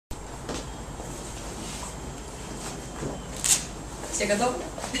Все готовы?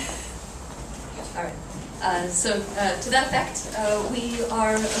 All right. To that effect, we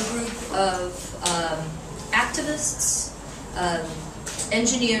are a group of activists,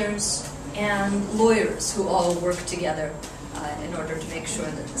 engineers, and lawyers who all work together in order to make sure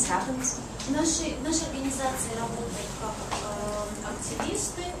that this happens. В нашей организации работают как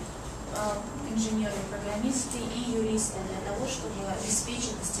активисты, инженеры, программисты и юристы для того, чтобы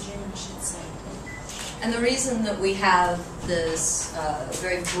обеспечить достижение нашей цели. And the reason that we have this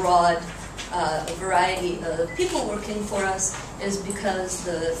very broad variety of people working for us is because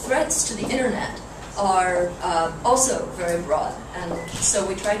the threats to the internet are also very broad, and so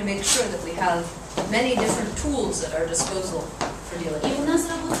we try to make sure that we have many different tools at our disposal for dealing with it. И у нас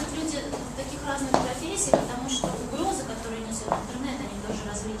работают люди таких разных профессий, потому что угрозы, которые несет интернет, они тоже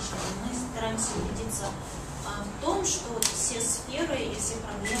различны. Мы стараемся убедиться в том, что все сферы и все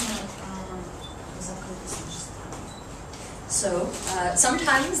проблемы закрыты с нашей стороны. So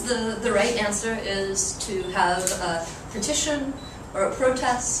sometimes the right answer is to have a petition or a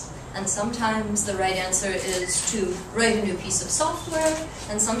protest, and sometimes the right answer is to write a new piece of software,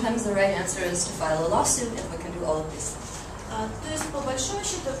 and sometimes the right answer is to file a lawsuit, and we can do all of these things. То есть, по большому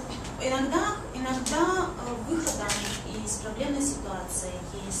счету, иногда выходом из проблемной ситуации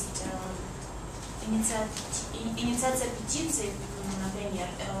есть инициация петиции, например.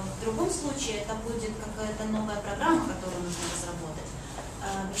 В другом случае это будет какая-то новая программа, которую нужно разработать.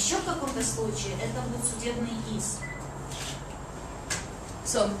 Еще в каком-то случае это будет судебный иск.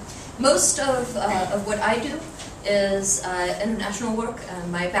 So most of what I do is international work,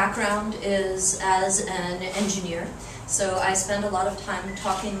 and my background is as an engineer. So I spend a lot of time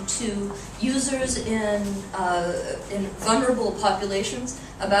talking to users in vulnerable populations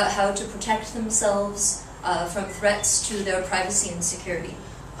about how to protect themselves from threats to their privacy and security.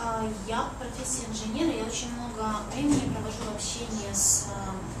 Я в профессии инженера, я очень много времени провожу в общении с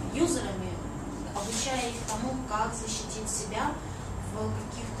юзерами, обучая их тому, как защитить себя в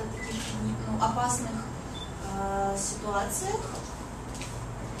каких-то таких опасных ситуациях.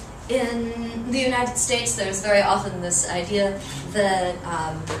 In the United States, there's very often this idea that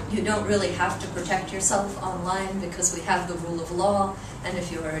you don't really have to protect yourself online because we have the rule of law, and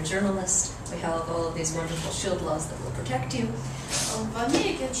if you are a journalist, we have all of these wonderful shield laws that will protect you. В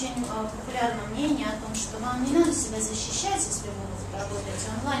Америке очень популярно мнение о том, что вам не надо себя защищать, если вы работаете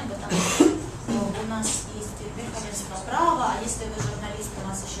онлайн, потому что у нас есть верховенство права, а если вы журналист, у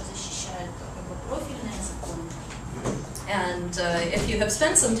нас еще защищают профильные законы. And if you have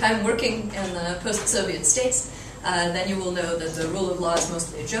spent some time working in the post-Soviet states, then you will know that the rule of law is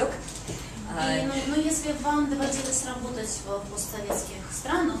mostly a joke. Но если вам доводилось работать в постсоветских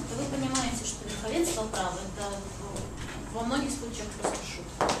странах, то вы понимаете, что верховенство права это во многих случаях просто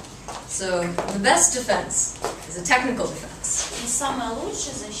шутка. So the best defense is a technical defense. И самая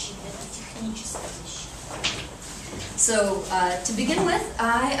лучшая защита это техническая защита. So to begin with,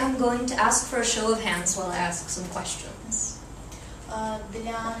 I am going to ask for a show of hands while I ask some questions.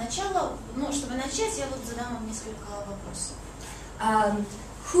 Для начала, чтобы начать, я задам вам несколько вопросов.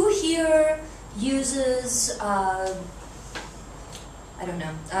 Who here uses, I don't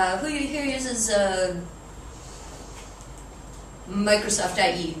know, who here uses Microsoft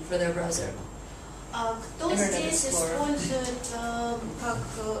IE for their browser? Кто здесь использует как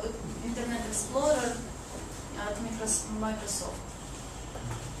Internet Explorer от Microsoft?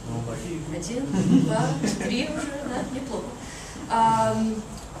 Один, два, три уже, да, неплохо.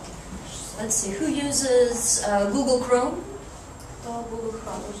 Let's see, who uses Google Chrome? Google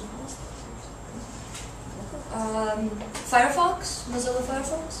Chrome. Firefox? Mozilla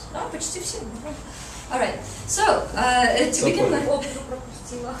Firefox? Да, почти все. All right. So, to begin with...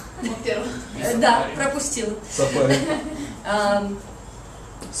 пропустила. Да, пропустила.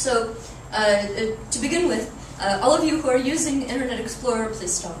 So, to begin with, all of you who are using Internet Explorer,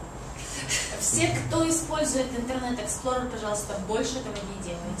 please stop. Все, кто использует Internet Explorer, пожалуйста, больше этого не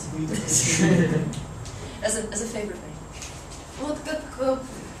делайте. As a favor thing. Вот как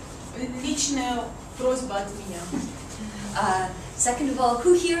личная просьба от меня. Second of all,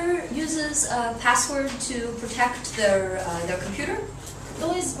 who here uses a password to protect their computer?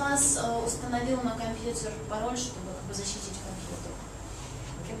 Кто из вас установил на компьютер пароль, чтобы защитить компьютер?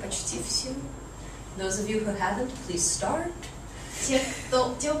 Okay, почти все. Those of you who haven't, please start. Те,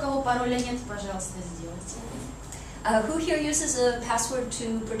 у кого пароля нет, пожалуйста, сделайте. Who here uses a password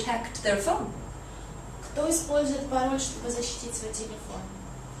to protect their phone? Кто использует пароль, чтобы защитить свой телефон?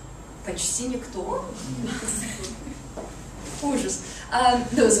 Почти никто. Ужас.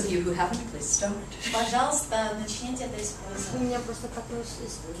 Those of you who haven't, please start. Пожалуйста, начните это У использовать. меня просто такой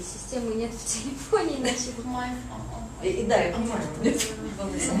системы нет в телефоне, иначе бы Да, я понимаю.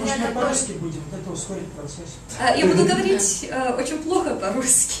 Может, мы по-русски будем, это ускорит процесс. Я буду говорить очень плохо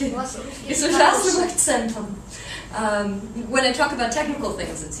по-русски у вас и с ужасным акцентом. When I talk about technical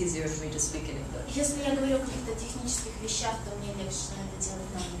things, it's easier for me to speak in English. Если я говорю о каких-то технических вещах, то мне легче это делать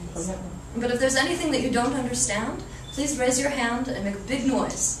на английском. Понятно? But if there's anything that you don't understand, please raise your hand and make a big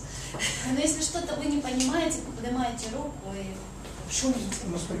noise. Но если что-то вы не понимаете, поднимайте руку и шумите.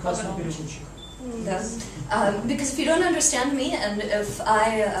 У нас прекрасный Погромче. переводчик. Because if you don't understand me and if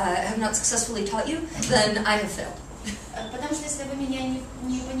I have not successfully taught you, then I have failed. Потому что если вы меня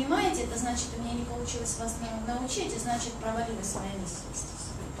не понимаете, это значит, у меня не получилось вас научить, и значит, провалилась моя миссия.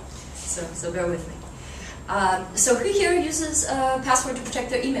 So bear with me. So who here uses a password to protect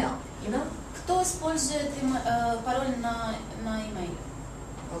their email? You know? Кто использует пароль на email?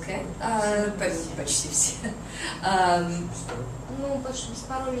 Okay. Почти все. ну, почти без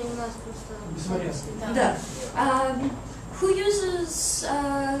паролей у нас просто... Без вариантов. Да. Who uses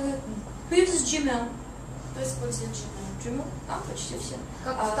Gmail? Кто использует Gmail? Gmail? Почти все.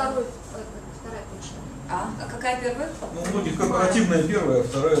 Как вторая почта. А какая первая? Ну, у многих корпоративная первая, а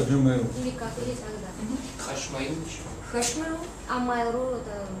вторая Gmail. Или как, или тогда. Хашмейл еще. Hashmail? А Mail.ru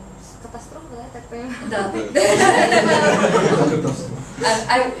это катастрофа, да, я так понимаю? Да.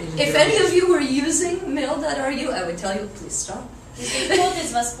 If any of you were using mail.ru, I would tell you, please stop. Если кто-то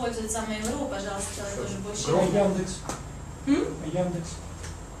из вас пользуется Mail.ru, пожалуйста, тоже больше. Яндекс. Яндекс.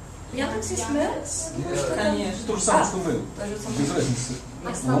 Яндекс есть mail? Конечно. То же самое, что мы. Без разницы.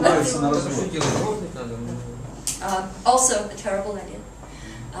 Ломается на Что разбор. делать? Ровнять надо. Also a terrible idea.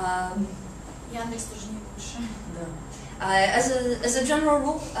 Яндекс тоже не лучше. As a general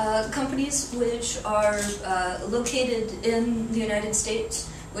rule, companies which are located in the United States,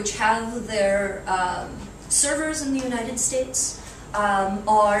 which have their servers in the United States,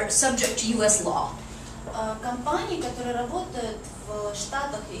 are subject to U.S. law. Компании, которые работают в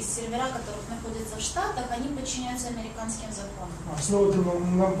Штатах, и сервера, которых находятся в Штатах, они подчиняются американским законам. Снова ты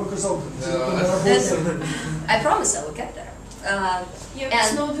нам показал, как это работает. I promise I will get there. И к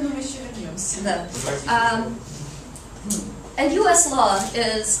Сноудену еще вернемся. And U.S. law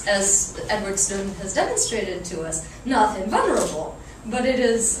is, as Edward Snowden has demonstrated to us, not invulnerable, but it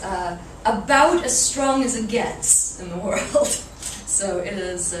is about as strong as it gets in the world. So it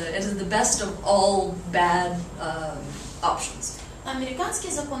is the best of all bad options.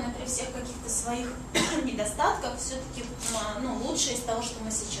 Американские законы при всех каких-то своих недостатках все-таки лучше из того, что мы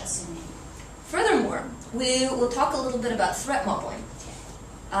сейчас имеем. Furthermore, we will talk a little bit about threat modeling.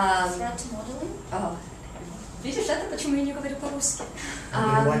 Threat modeling? Видишь, это почему я не говорю по-русски.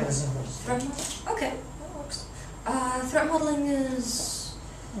 Okay, that works. Threat modeling is...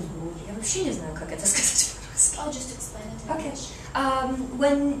 Я вообще не знаю, как это сказать по-русски. I'll just explain it. Okay.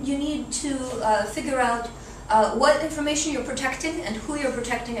 When you need to figure out what information you're protecting and who you're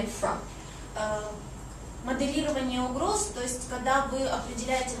protecting it from. Моделирование угроз, то есть когда вы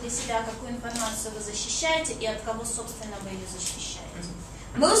определяете для себя, какую информацию вы защищаете и от кого, собственно, вы ее защищаете.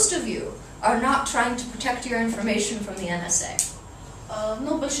 Most of you are not trying to protect your information from the NSA.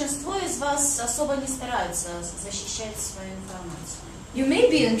 Но большинство из вас особо не стараются защищать свою информацию. You may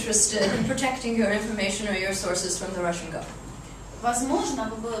be interested in protecting your information or your sources from the Russian government. Возможно,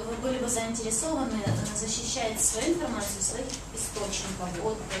 вы были бы заинтересованы защищать свою информацию, своих источников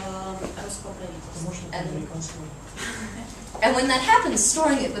от русского правительства. And when that happens,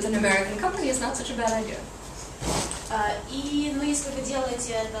 storing it with an American company is not such a bad idea. Но если вы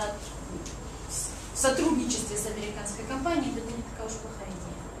делаете это в сотрудничестве с американской компанией, то это не такая уж плохая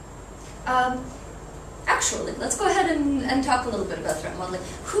идея. Actually, let's go ahead and talk a little bit about threat modeling.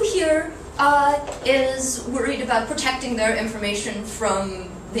 Who here is worried about protecting their information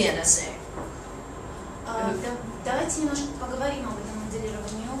from the NSA? Давайте немножко поговорим об этом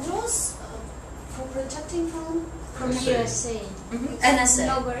моделировании угроз. For protecting from USA. NSA.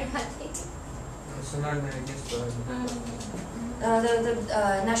 Nobody had it. Национальное агентство.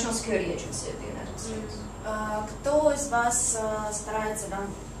 The National Security Agency of the United States. Кто из вас старается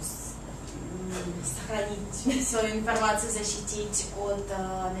сохранить свою информацию, защитить от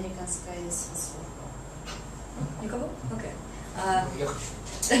американской спецслужбы? Никого? Окей. Я хочу.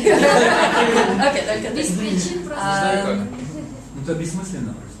 Окей, только Без причин просто. Знаю как. Ну это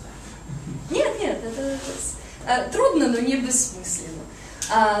бессмысленно просто. Нет, это трудно, но не бессмысленно.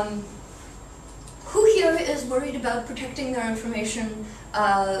 Who here is worried about protecting their information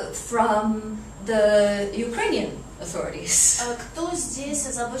from the Ukrainian authorities? Кто здесь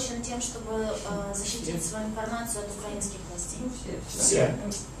озабочен тем, чтобы защитить свою информацию от украинских властей? Все.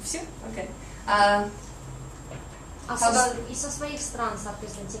 Все? Okay. И со своих стран,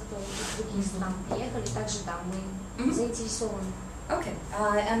 соответственно, те, кто из других стран приехали, также да, мы заинтересованы. Okay.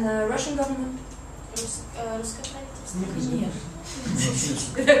 And the Russian government? Русское правительство?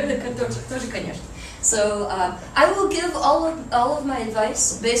 Тоже, конечно. So I will give all of my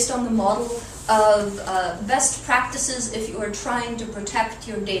advice based on the model of best practices if you are trying to protect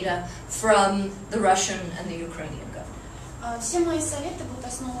your data from the Russian and the Ukrainian government. Все мои советы будут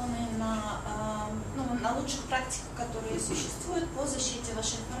основаны на лучших практиках, которые существуют по защите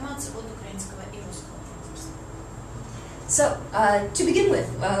вашей информации от украинского и русского правительства. So, to begin with,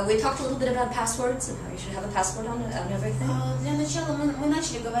 we talked a little bit about passwords and how you should have a password on everything. Для начала мы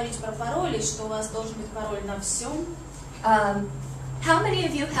начали говорить про пароли, что у вас должен быть пароль на всем. How many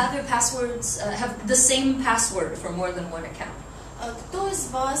of you have your passwords, have the same password for more than one account? Кто из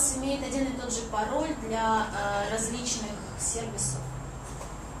вас имеет один и тот же пароль для различных сервисов?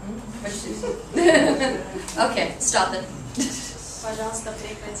 Okay, stop it. Пожалуйста,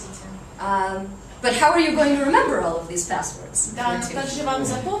 прекратите. But how are you going to remember all of these passwords? Да, но как же вам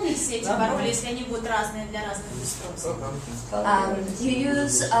запомнить все эти пароли, если они будут разные для разных устройств? You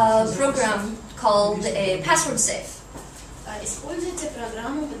use a program called a password safe. Используйте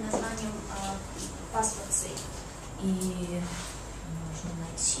программу под названием Password Safe. И нужно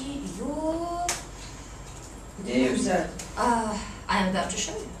найти ее. Где ее взять? I am about to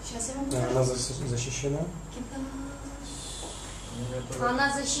show you. Сейчас я вам Она покажу. защищена? Она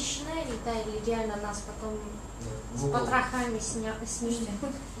защищена или да, или реально нас потом с потрохами снимут?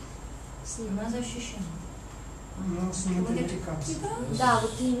 Она защищена. Ну, снимут американцы. Да,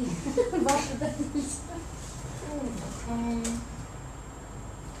 вот именно. Ваша, да.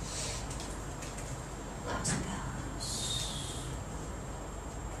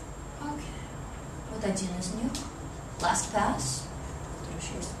 Okay. Вот один из них. LastPass. который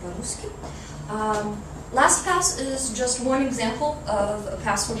еще есть по-русски. LastPass is just one example of a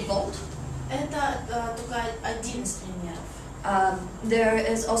password vault. Это только один из примеров. There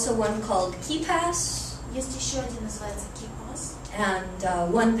is also one called KeyPass. Есть еще один, называется KeyPass.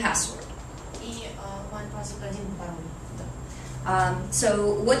 And one password. И OnePassword, один пароль.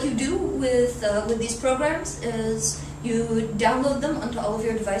 So what you do with these programs is you download them onto all of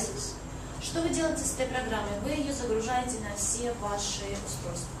your devices. Что вы делаете с этой программой? Вы ее загружаете на все ваши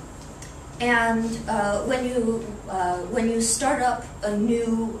устройства. And when you start up a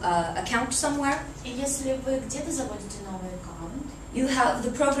new account somewhere, И если вы где-то заводите новый аккаунт, you have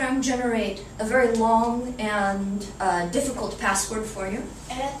the program generate a very long and difficult password for you.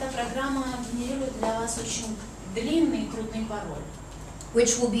 эта программа генерирует для вас очень длинный и трудный пароль,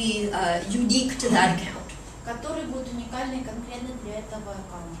 Which will be unique to that account. который будет уникальный конкретно для этого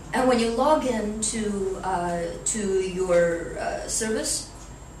аккаунта. And when you log in to your service,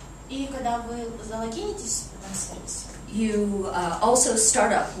 И когда вы залогинитесь на сервис, you also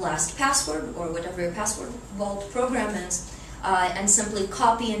start up LastPassword or whatever your password vault program is, and simply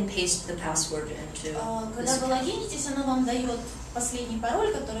copy and paste the password into когда this вы account. логинитесь, оно вам дает последний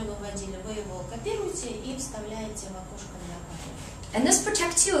пароль, который вы вводили, вы его копируете и вставляете в окошко для пароля. And this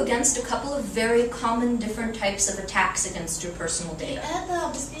protects you against a couple of very common different types of attacks against your personal И data. это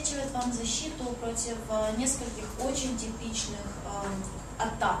обеспечивает вам защиту против нескольких очень типичных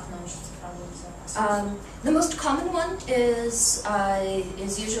атак на вашу цифровую безопасность. The most common one is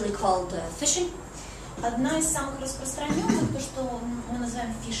usually called phishing. Одна из самых распространенных, то, что мы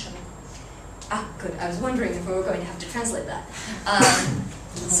называем фишинг. Good. I was wondering if we were going to have to translate that.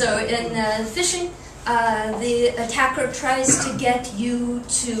 So in phishing, the attacker tries to get you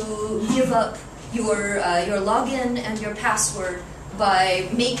to give up your login and your password by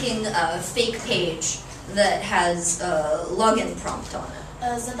making a fake page that has a login prompt on it.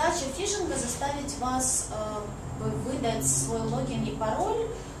 Задача фишинга заставить вас выдать свой логин и пароль.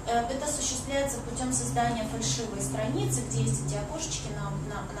 Это осуществляется путем создания фальшивой страницы, где есть эти окошечки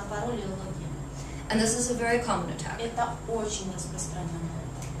на пароль и логин. And this is a very common attack. Это очень распространенная.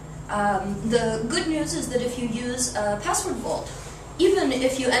 The good news is that if you use a password vault, even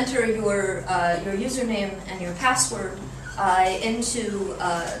if you enter your username and your password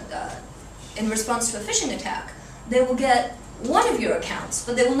in response to a phishing attack, they will get one of your accounts,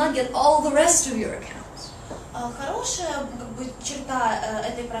 but they will not get all the rest of your accounts. Хорошая черта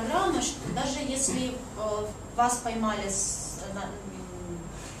этой программы, что даже если вас поймали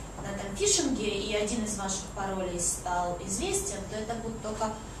на этом фишинге и один из ваших паролей стал известен, то это будет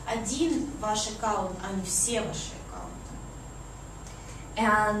только один ваш аккаунт, а не все ваши аккаунты.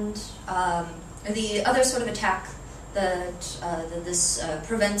 And the other sort of attack that this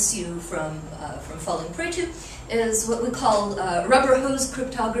prevents you from falling prey to is what we call rubber hose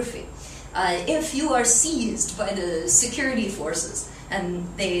cryptography. If you are seized by the security forces and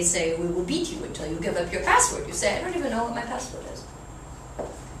they say, we will beat you until you give up your password, you say, I don't even know what my password is.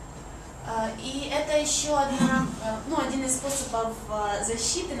 И это еще один из способов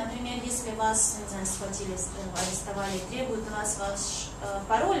защиты. Например, если вас, не знаю, схватили, арестовали и требуют у вас ваш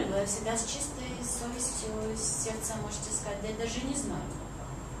пароль, вы всегда с чистой совестью, с сердцем можете сказать, да я даже не знаю.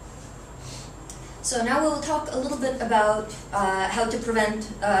 So now we'll talk a little bit about how to prevent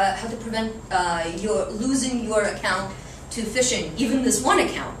your losing your account to phishing, even this one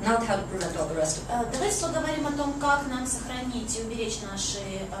account, not how to prevent all the rest of them. Давайте поговорим о том, как нам сохранить и уберечь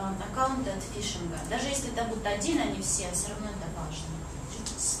наши аккаунты от фишинга. Даже если это будет один, а не все равно это важно.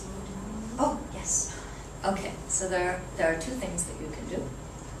 Oh, yes. Okay, so there are two things that you can do.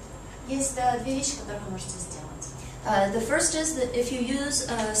 Есть две вещи, которые вы можете сделать. The first is that if you use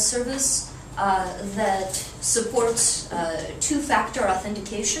a service that supports two-factor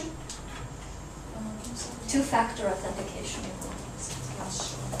authentication. Two-factor authentication.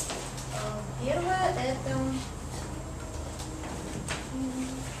 Хорошо. Первое это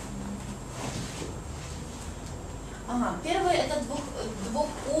первое это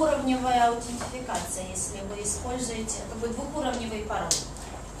двухуровневая аутентификация, если вы используете двухуровневый пароль.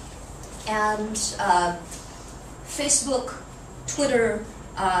 And Facebook, Twitter,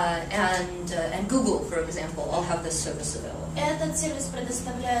 and Google, for example, all have this service available. Этот сервис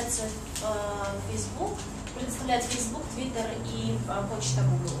предоставляется Facebook, Twitter и почта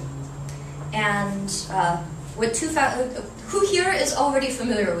Google. And with who here is already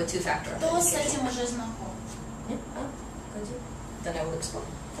familiar with two-factor Кто с authentication? этим уже знаком? Yeah? Oh, good. Then I will explain.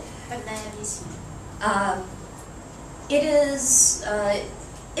 Тогда я объясню. It is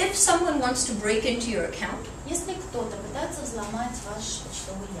if someone wants to break into your account, Если кто-то пытается взломать ваш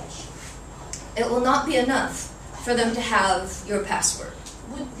почтовый ящик, it will not be enough for them to have your password.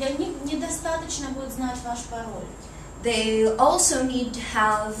 для них недостаточно будет знать ваш пароль. They also need to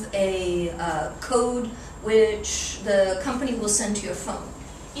have a code which the company will send to your phone.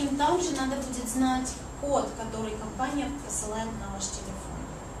 Им также надо будет знать код, который компания посылает на ваш телефон.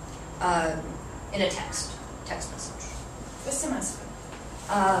 In a text message. СМС.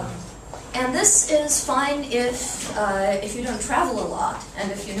 And this is fine if you don't travel a lot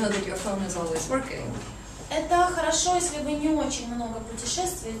and if you know that your phone is always working. Это хорошо, если вы не очень много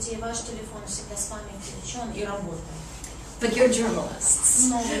путешествуете, и ваш телефон всегда с вами включен и работает. But you're journalists.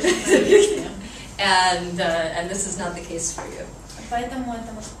 Но вы журналисты. And this is not the case for you. Поэтому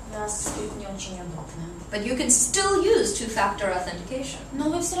это может для вас будет не очень удобно. But you can still use two-factor authentication. Но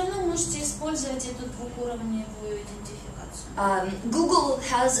вы все равно можете использовать эту двухуровневую идентификацию. Google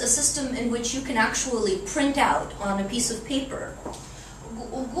has a system in which you can actually print out on a piece of paper.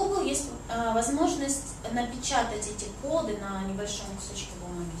 У Google есть возможность напечатать эти коды на небольшом кусочке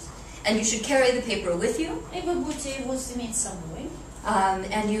бумаги. And you should carry the paper with you. И вы будете его иметь с собой.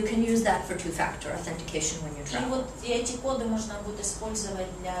 And you can use that for two-factor authentication when you И travel. вот эти коды можно будет использовать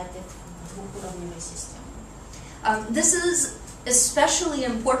для этой двухуровневой системы. This is especially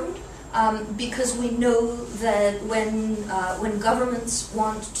important because we know that when governments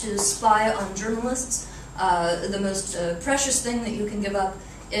want to spy on journalists, the most precious thing that you can give up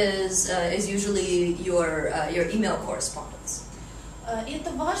is usually your email correspondence. И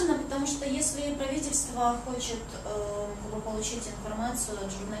это важно, потому что если правительство хочет получить информацию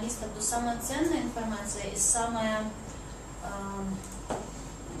от журналистов, то самая ценная информация и самая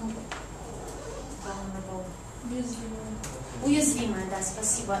уязвимая, да,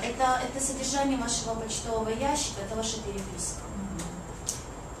 спасибо. Это содержание вашего почтового ящика, это ваша переписка.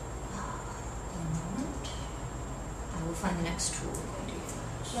 I will find the next tool.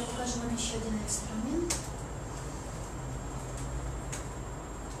 Я покажу вам еще один инструмент.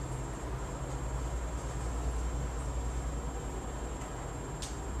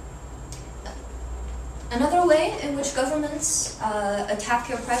 Another way in which governments attack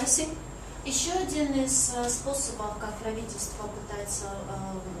your privacy. Еще один из способов, как правительство пытается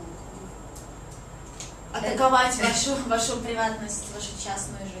атаковать вашу приватность, вашу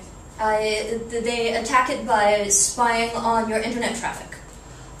частную жизнь. They attack it by spying on your internet traffic.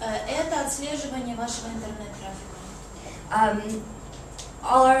 Это отслеживание вашего интернет-трафика.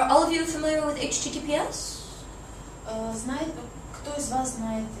 Are all of you familiar with HTTPS? Знает, кто из вас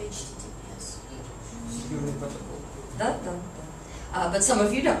знает HTTPS? Security protocol. Да. But some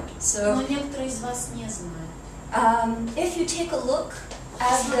of you don't. So, Но некоторые из вас не знают. if you take a look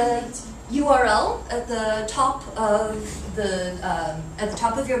at the URL at the top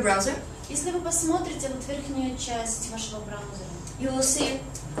of your browser, Если вы посмотрите вот верхнюю часть вашего браузера, you will see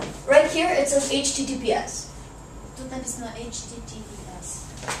right here it says HTTPS. тут написано HTTPS.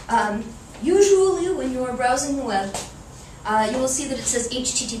 Usually when you are browsing the web, you will see that it says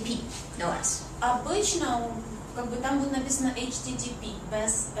HTTP, no S. Обычно как бы там будет написано HTTP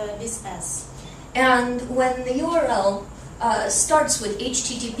без S. And when the URL starts with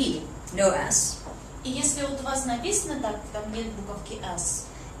HTTP, no S, И если вот у вас написано так, там нет буковки S,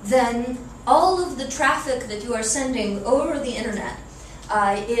 then all of the traffic that you are sending over the internet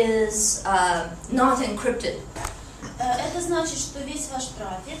is not encrypted. это значит, что весь ваш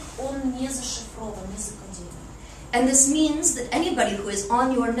трафик, он не зашифрован, не закодирован. And this means that anybody who is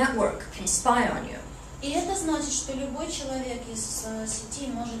on your network can spy on you. И это значит, что любой человек из сети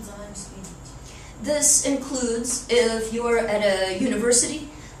может за вами следить. This includes if you're at a university,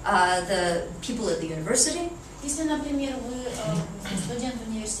 the people at the university. Если, например, вы студент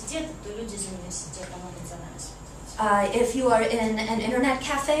университета, то люди из университета могут за вами следить. If you are in an internet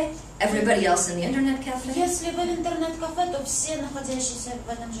cafe, everybody else in the internet cafe. Если вы в интернет-кафе, то все находящиеся в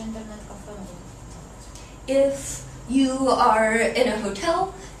этом же интернет-кафе могут. If you are in a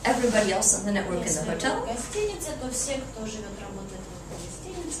hotel, everybody else on the network in the Если вы hotel. в гостинице, то все, кто живет, работает в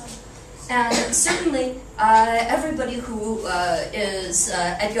гостинице. And certainly, everybody who is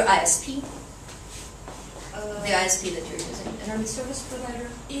at your ISP, the ISP that you're using, internet service provider.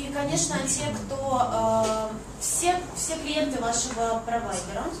 И, конечно, те, кто все клиенты вашего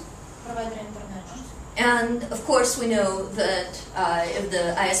провайдера интернета. And of course, we know that if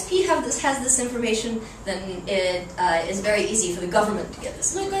the ISP has this information, then it is very easy for the government to get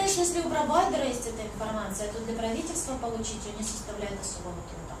this. Ну и, конечно, если у провайдера есть эта информация, то для правительства получить ее не составляет особого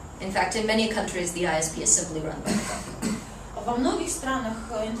труда. In fact, in many countries, the ISP is simply run by the government. Во многих странах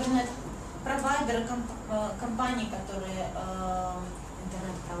интернет-провайдеры, компании, которые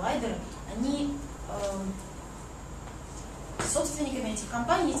интернет-провайдеры, они собственниками этих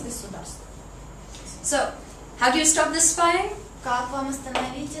компаний есть государство. So, how do you stop this spying? Как вам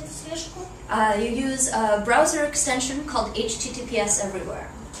остановить эту слежку? You use a browser extension called HTTPS Everywhere.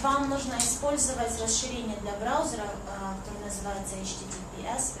 Вам нужно использовать расширение для браузера, которое называется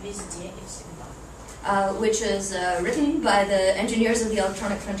HTTPS везде и всегда. Which is written by the engineers of the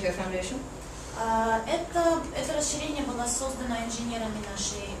Electronic Frontier Foundation. Это расширение было создано инженерами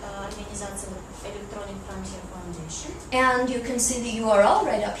нашей организации Electronic Frontier Foundation. And you can see the URL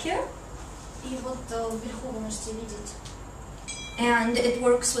right up here. И вот вверху вы можете видеть. And it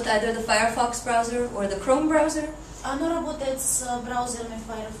works with either the Firefox browser or the Chrome browser. Оно работает с браузерами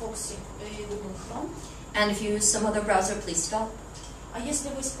Firefox и Google Chrome. And if you use some other browser, please stop. А если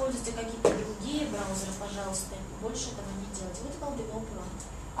вы используете какие-то другие браузеры, пожалуйста, больше этого не делайте. What about the Opera?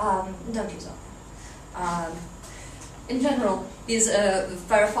 Don't use Opera. In general, these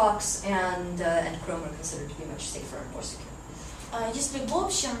Firefox and Chrome are considered to be much safer and more secure. Если в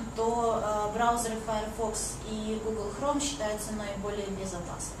общем, то браузеры Firefox и Google Chrome считаются наиболее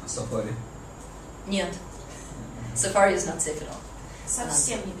безопасными. Safari. Нет. Safari is not safe at all.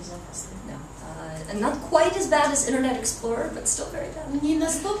 Совсем не безопасны. No. And not quite as bad as Internet Explorer, but still very bad. Не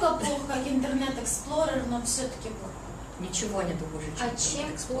настолько плохо, как Internet Explorer, но все-таки плохо. Ничего нету хуже, чем А чем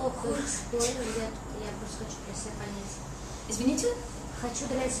Internet Explorer. плохо Explorer? Я просто хочу для себя понять. Извините? Хочу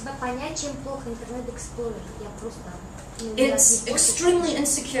для себя понять, чем плохо Internet Explorer. Я просто... It's extremely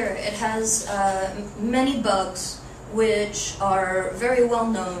insecure. It has many bugs which are very well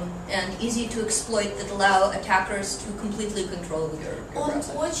known and easy to exploit that allow attackers to completely control your Он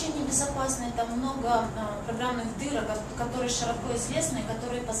browser. очень небезопасный, там много программных дырок, которые широко известны,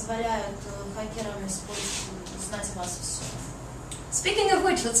 которые позволяют хакерам знать о вас все. Speaking of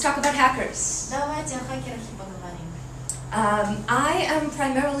which, let's talk about hackers. Давайте о хакерах и поговорим. I am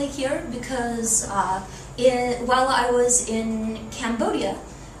primarily here because while I was in Cambodia,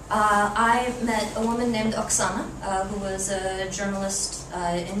 I met a woman named Oksana, who was a journalist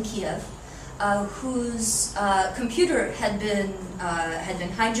in Kiev, whose computer had been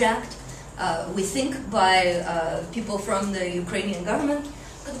hijacked, we think, by people from the Ukrainian government.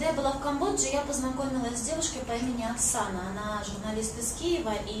 Когда я была в Камбодже, я познакомилась с девушкой по имени Оксана. Она журналист из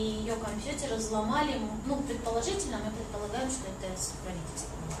Киева, и ее компьютер взломали. Ну, предположительно, мы предполагаем, что это с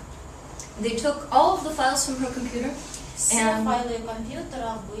правительства. They took all of the files from her computer. Все файлы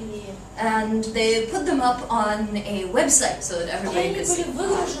компьютера были... And they put them up on a website so that И everybody они could были see.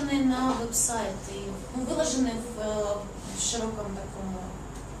 выложены на веб-сайт, и выложены в широком такому...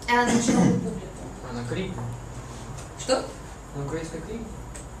 And широкую публику. На Крим? что? На украинской Крим?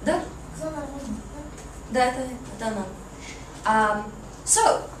 Да. Да, это она.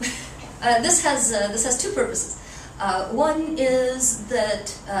 So, this has two purposes. One is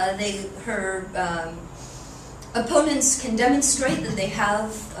that her opponents can demonstrate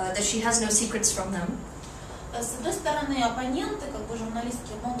that she has no secrets from them. С одной стороны, оппоненты, как бы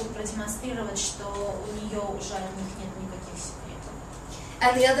журналистки, могут продемонстрировать, что у нее уже от них нет никаких секретов.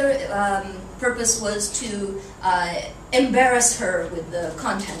 And the other purpose was to embarrass her with the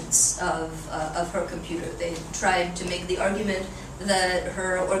contents of her computer. They tried to make the argument that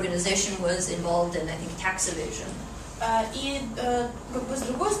her organization was involved in, I think, tax evasion. И как бы с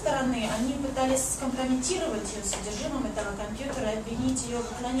другой стороны, они пытались скомпрометировать ее содержимым этого компьютера и обвинить ее в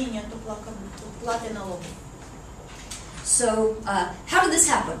уклонении от уплаты налогов. So, how did this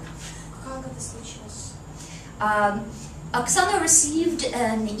happen? Как это случилось? Oksana received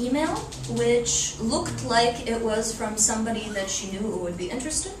an email which looked like it was from somebody that she knew who would be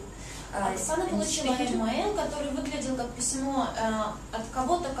interested. Оксана получила имейл, который выглядел как письмо от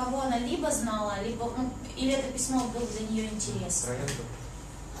кого-то, кого она либо знала, либо или это письмо было для нее интересно.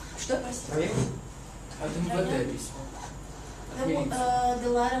 Что? Проект? От МВД письмо. The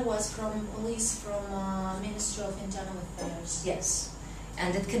letter was from police from Ministry of Internal Affairs. Yes,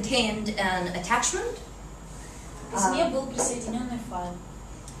 and it contained an attachment. В письме был присоединенный файл.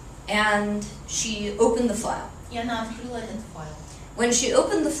 And she opened the file. И она открыла этот файл. When she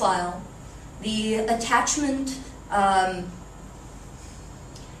opened the file, the attachment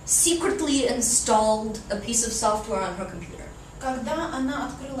secretly installed a piece of software on her computer. Когда она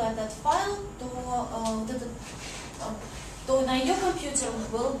открыла этот файл, то на ее компьютер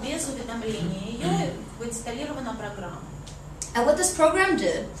был без уведомления ее инсталлирована программа. And what this program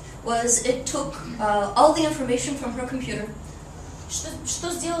did was it took all the information from her computer.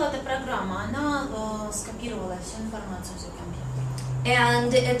 Что сделала эта программа? Она скопировала всю информацию из ее компьютера.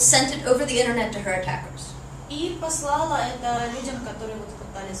 And it sent it over the internet to her attackers. И послала это людям, которые вот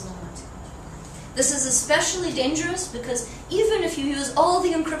пытались взломать. This is especially dangerous because even if you use all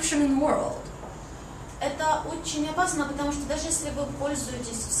the encryption in the world, это очень опасно, потому что даже если вы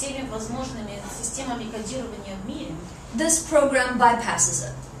пользуетесь всеми возможными системами кодирования в мире, this program bypasses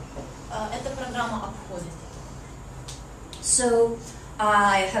it. Эта программа обходит. So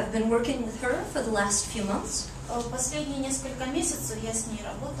I have been working with her for the last few months. Последние несколько месяцев я с ней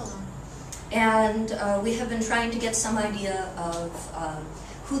работала. And we have been trying to get some idea of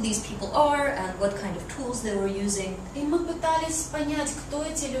who these people are and what kind of tools they were using. И мы пытались понять, кто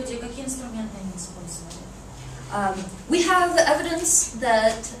эти люди, какие инструменты они использовали. We have evidence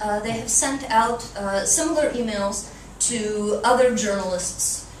that they have sent out similar emails to other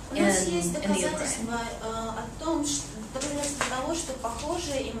journalists У in нас есть the доказательства Ukraine. о том, что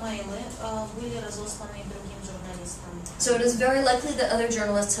похожие имейлы были разосланы другим журналистам. So it is very likely that other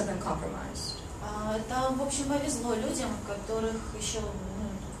journalists have been compromised. Это, в общем, повезло людям, которых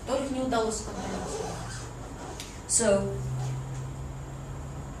не удалось скомпрометировать. So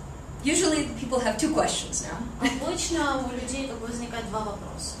usually people have two questions now. Обычно у людей возникает два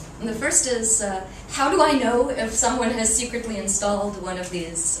вопроса. And the first is, how do I know if someone has secretly installed one of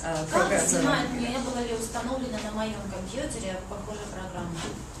these programs? Как знать, не было ли установлено на моем компьютере похожая программа?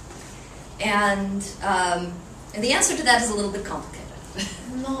 And the answer to that is a little bit complicated.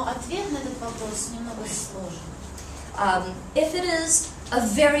 Но ответ на этот вопрос немного сложен. If it is a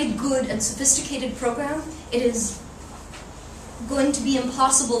very good and sophisticated program, it is going to be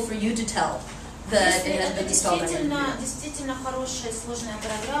impossible for you to tell that it has been installed on your computer. Действительно хорошая сложная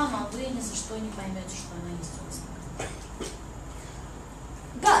программа, вы ни за что не поймете, что она есть у вас.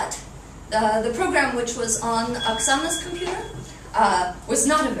 But the program which was on Oksana's computer was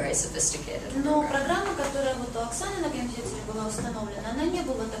not a very sophisticated Но program. программа, которая вот у Оксаны на компьютере была установлена, она не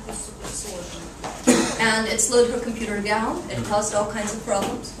была такой суперсложной. And it slowed her computer down. It caused all kinds of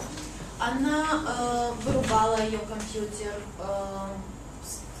problems. Она вырубала ее компьютер,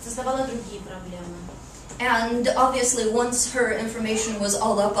 создавала другие проблемы. And obviously, once her information was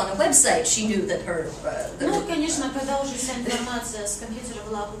all up on a website, she knew that her... Ну, конечно, когда уже вся информация с компьютера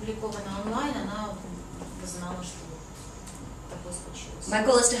была опубликована онлайн, она знала, что такое случилось. My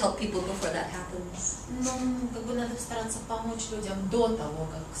goal is to help people before that happens. Ну, как бы надо стараться помочь людям до того,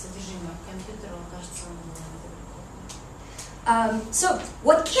 как содержимое компьютера окажется онлайн. So,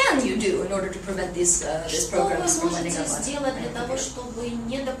 what can you do in order to prevent these programs Что from вы ending можете up on сделать для your того, computer? чтобы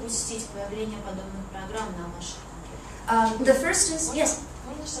не допустить появления подобных программ на ваших компьютерах? The first is, yes.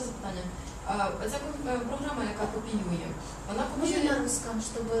 Можна ще запитання? Ця програма, яка копіює, вона Можно копіює... на русском,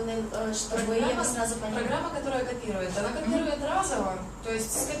 чтобы я сразу поняла? Программа, которая копирует, она копирует разово, то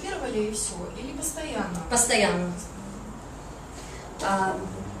есть скопировали и все, или постоянно? Постоянно.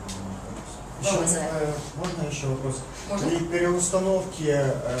 Можно еще вопрос? Можно? При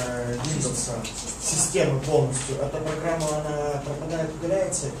переустановке Windows системы полностью, эта программа она пропадает,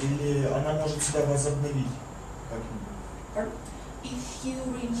 удаляется, или она может себя возобновить? If you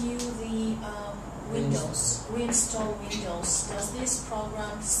renew the Windows, reinstall Windows, does this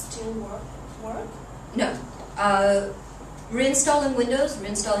program still work? No. Reinstalling Windows,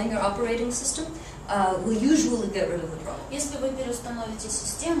 reinstalling your operating system, will usually get rid of the problem. Если вы переустановите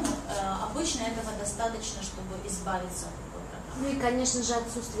систему, обычно этого достаточно, чтобы избавиться от такой программы. Ну и, конечно же,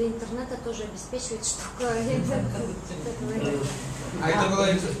 отсутствие интернета тоже обеспечивает, что А это было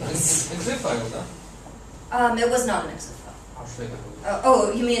exe файл, да? It was not an exe file. А что это было?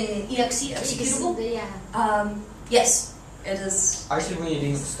 Oh, you mean exe, executable? Yes, it is. А если бы не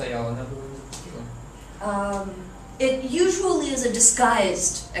Linux стоял, она бы запустила? It usually is a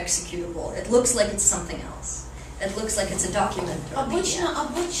disguised executable. It looks like it's something else. It looks like it's a document. Or Обычно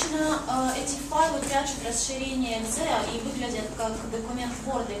эти файлы прячут расширение exe и выглядят как документ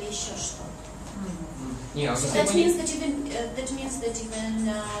Word или еще что. So that means that even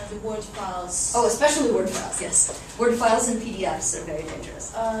the Word files. Oh, especially Word files. Yes, Word files and PDFs are very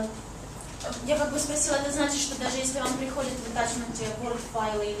dangerous. Я как бы спросила, это значит, что даже если вам приходит в attachment Word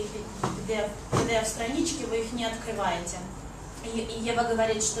файлы или PDF странички, вы их не открываете. И Ева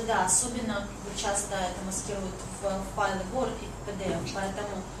говорит, что да, особенно часто это маскируют в файлы Word и PDF,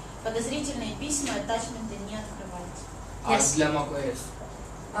 поэтому подозрительные письма, attachmenты не открывайте. А для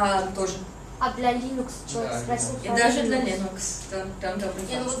macOS? Тоже. А для Linux человек спросил. И даже для Linux. Там добрый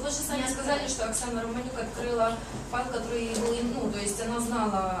ну вот вы же сами сказали, что Оксана Романюк открыла файл, который был, ну, то есть она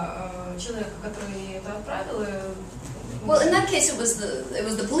знала человека, который это отправил. Well, in that case, it was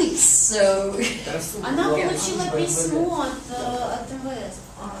the police. So. Она получила письмо от МВС.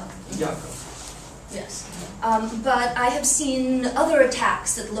 Яков. Yes. But I have seen other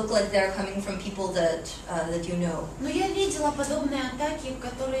attacks that look like they're coming from people that you know. Но я видела подобные атаки,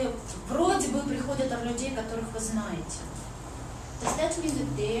 которые вроде бы приходят от людей, которых вы знаете. Does that mean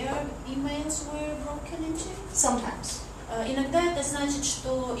that their emails were broken into? Sometimes. Иногда это значит,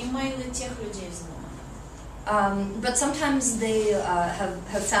 что имейлы тех людей взломаны. But sometimes they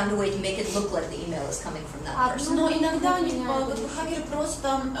have found a way to make it look like the email is coming from that person. Но иногда хакеры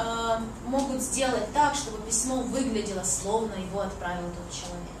просто могут сделать так, чтобы письмо выглядело, словно его отправил тот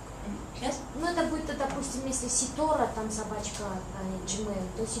человек. Yes? Ну это будет, допустим, если Ситора, там собачка Gmail,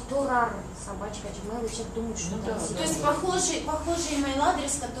 то Ситора, собачка Gmail, и человек думает, что там Ситора. То есть похожий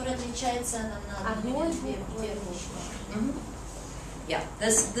email-адрес, который отличается на одной и две вещи. Yeah,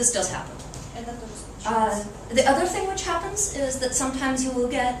 this does happen. Это тоже случается. The other thing which happens is that sometimes you will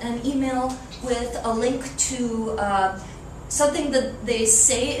get an email with a link to something that they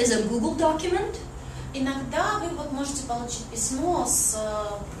say is a Google document. Иногда вы вот можете получить письмо с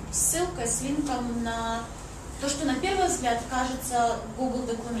ссылкой, с линком на то, что на первый взгляд кажется Google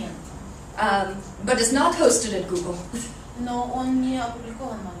документом. But it's not hosted at Google. Но он не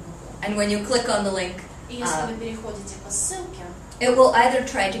опубликован на Google. And when you click on the link, и если вы переходите по ссылке, it will either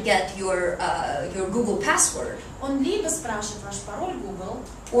try to get your Google password. Он либо спрашивает ваш пароль Google,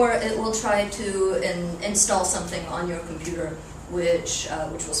 or it will try to install something on your computer which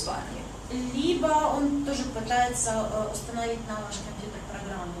will spy on you. Либо он тоже пытается установить на ваш компьютер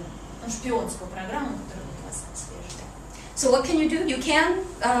программу, шпионскую программу, которая будет вас отслеживать. So what can you do? You can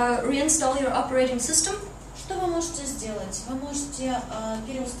reinstall your operating system. Что вы можете сделать? Вы можете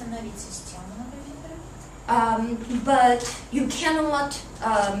переустановить систему на компьютере. But you cannot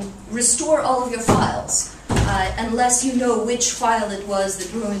restore all of your files unless you know which file it was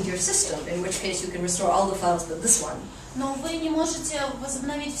that ruined your system, in which case you can restore all the files but this one. Но вы не можете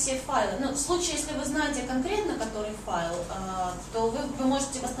возобновить все файлы. Ну, в случае, если вы знаете конкретно, который файл, то вы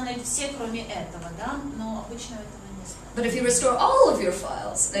можете восстановить все, кроме этого, да? Но обычно этого не стоит. But if you restore all of your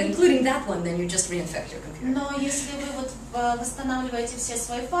files, including that one, then you just reinfect your computer. Но если вы вот восстанавливаете все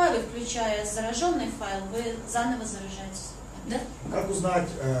свои файлы, включая зараженный файл, вы заново заражаетесь. Да? Как узнать,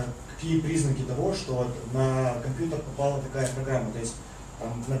 какие признаки того, что вот на компьютер попала такая программа? То есть,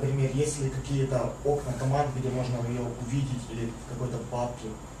 например, есть ли какие-то окна команд, где можно ее увидеть, или какой-то папки,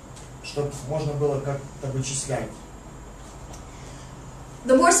 чтобы можно было как-то вычислять?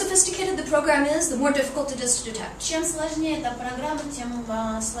 The more sophisticated the program is, the more difficult it is to detect. Чем сложнее эта программа, тем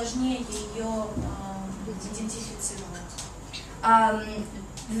сложнее ее идентифицировать.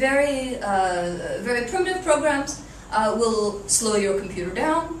 Very primitive programs will slow your computer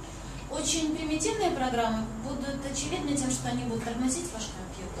down. Очень примитивные программы будут очевидны тем, что они будут тормозить ваш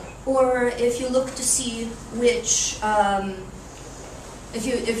компьютер. Or if you look to see which If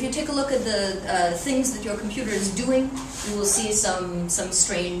you take a look at the things that your computer is doing, you will see some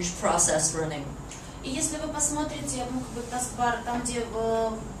strange process running. И если вы посмотрите, ну, как бы таскбар, там, где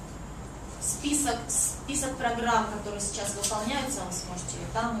список программ, которые сейчас выполняются, вы сможете их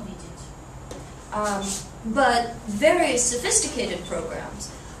там увидеть. But very sophisticated programs,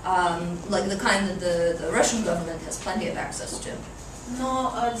 like the kind that the Russian government has plenty of access to.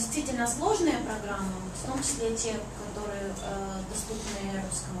 Но действительно сложные программы, в том числе те, которые доступны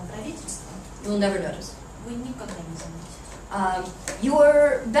русскому правительству, You'll never notice. вы никогда не заметите.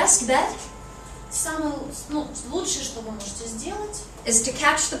 Your best bet Самое лучшее, что вы можете сделать, is to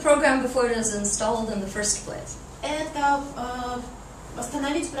catch the program before it is installed in the first place. это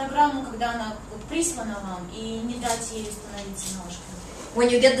остановить программу, когда она прислана вам, и не дать ей установиться на ваш компьютер. When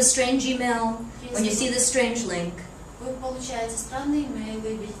you get the strange email, when you see the strange link, Вы получаете странные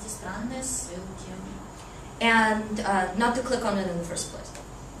имейлы, видите странные ссылки. and not to click on it in the first place.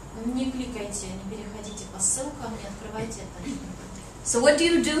 Не кликайте, не переходите по ссылкам, не открывайте это. So what do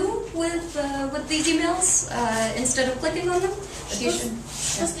you do with these emails instead of clicking on them?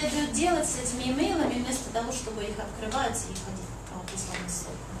 Что следует делать с этими имейлами вместо того, чтобы их открывать и ходить по присланным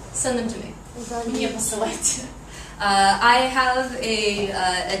ссылкам? Send them to me. Мне посылайте. I have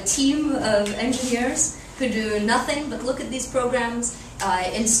a team of engineers who do nothing but look at these programs,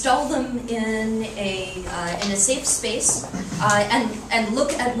 install them in a safe space, and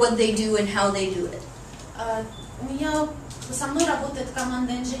look at what they do and how they do it. Со мной работает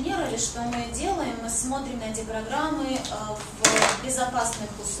команда инженеров, и что мы делаем? Мы смотрим на эти программы в безопасных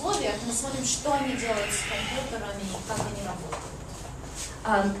условиях, мы смотрим, что они делают с компьютерами и как они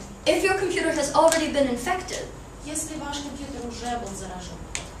работают. If your computer has already been infected, если ваш компьютер уже был заражен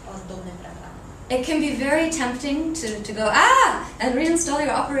подобной программой, it can be very tempting to go, and reinstall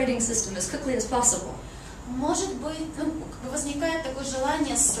your operating system as quickly as possible. может быть, возникает такое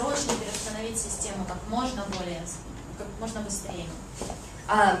желание срочно переустановить систему как можно быстрее.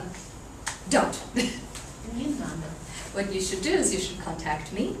 Don't. Не надо. What you should do is you should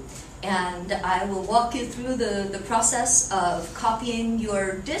contact me, and I will walk you through the process of copying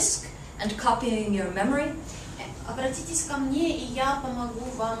your disk and copying your memory. Обратитесь ко мне, и я помогу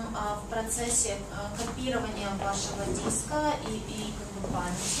вам в процессе копирования вашего диска и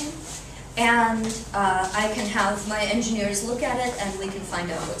памяти. And I can have my engineers look at it, and we can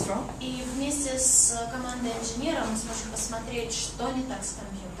find out what's wrong. И вместе с командой инженеров мы сможем посмотреть, что не так с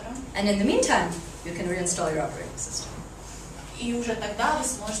компьютером. And in the meantime, you can reinstall your operating system. И уже тогда вы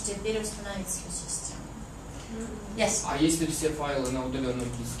сможете переустановить свою систему. Yes. А если все файлы на удаленном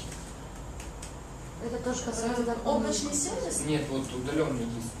диске? Это тоже касается облачный сервис? Нет, вот удаленный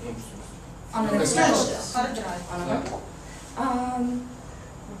диск. On an external disk.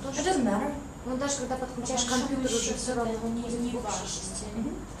 It doesn't matter. Ну даже когда подключаешь компьютер, уже все равно не в вашей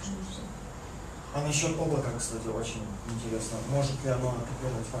системе. А насчет облака, кстати, очень интересно. Может ли оно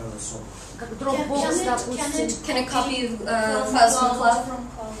копировать файлы с облака? Как Dropbox, допустим. Can it copy files from the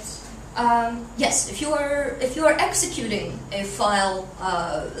cloud? Yes, if you are executing a file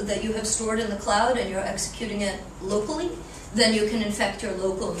that you have stored in the cloud and you're executing it locally, then you can infect your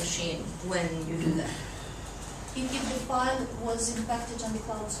local machine when you do that. If the file was infected on the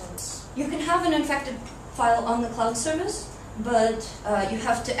cloud service. You can have an infected file on the cloud service, but you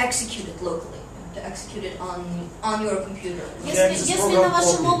have to execute it locally. You have to execute it on your computer. Если на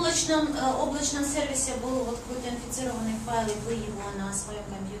вашем облачном сервисе был вот какой-то инфицированный файл, и вы его на своем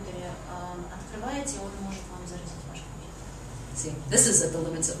компьютере открываете, он может вам заразить ваш компьютер. See, this is at the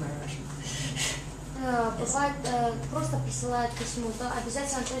limits of my Russian. Бывает, просто присылают письмо, то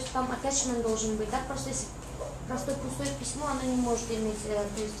обязательно, то есть там attachment должен быть, да, просто если простое пустое письмо, оно не может иметь,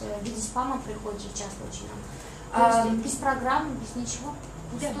 то есть в виде спама приходит часто очень много. То есть без программы, без ничего,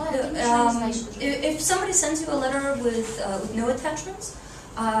 пустое, ты ничего не знаешь. If somebody sends you a letter with no attachments,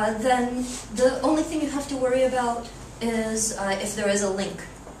 then the only thing you have to worry about is if there is a link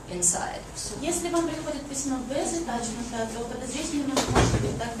inside. Если вам приходит письмо без attachment, то подозрительным может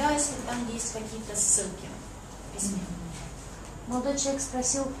быть тогда, если там есть какие-то ссылки в письме. Молодой человек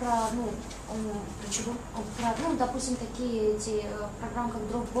спросил про, допустим, такие эти программы, как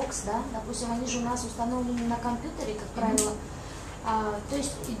Dropbox, да, допустим, они же у нас установлены на компьютере, как правило, то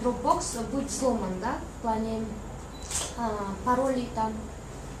есть и Dropbox будет взломан, да, в плане паролей там.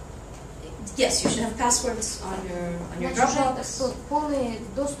 Yes, you should have passwords on your Dropbox. Полный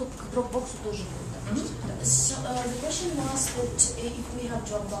доступ к Dropbox тоже будет. So the question was that if we have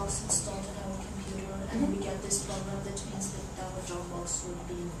Dropbox installed on our computer and we get this problem, that means that our Dropbox would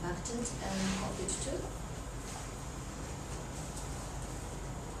be infected and copied too?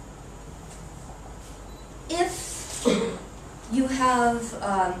 If you have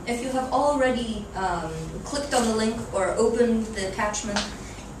already clicked on the link or opened the attachment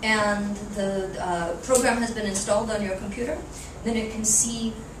and the program has been installed on your computer, then it can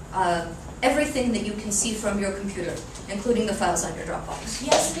see everything that you can see from your computer, including the files on your Dropbox.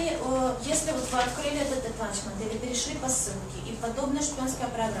 Если вот вы открыли этот attachment или перешли по ссылке, и подобная шпионская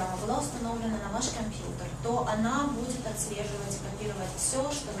программа была установлена на ваш компьютер, то она будет отслеживать, копировать все,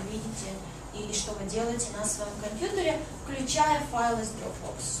 что вы видите и что вы делаете на своем компьютере, включая файлы из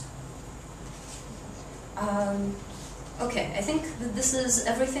Dropbox. Okay, I think that this is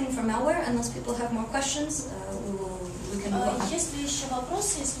everything for malware. Unless people have more questions, we can move on. Есть ли еще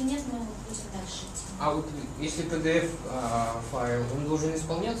вопросы? Если нет, мы будем дальше идти. А вот если PDF файл, он должен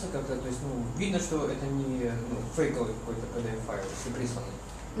исполняться как-то, то есть видно, что это не фейковый какой-то PDF файл, если присланный?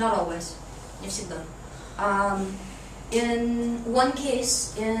 Not always. Не всегда. In one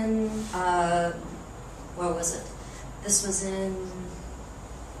case, where was it? This was in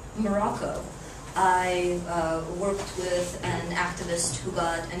Morocco. I worked with an activist who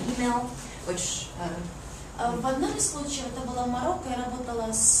got an email, which... В одном из случаев, это было в Марокко, я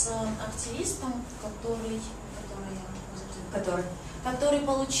работала с активистом, который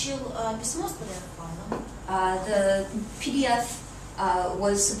получил письмо с PDF-файлом. The PDF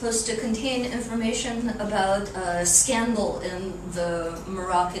was supposed to contain information about a scandal in the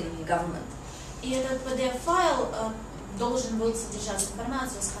Moroccan government. И этот PDF-файл должен был содержать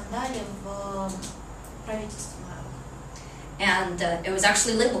информацию о скандале в правительстве Марокко. And it was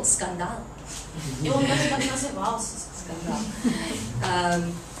actually labeled "Skandal." И он даже так назывался "Skandal."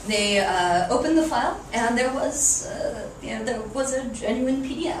 They opened the file, and there was a genuine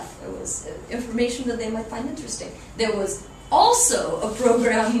PDF. There was information that they might find interesting. There was also a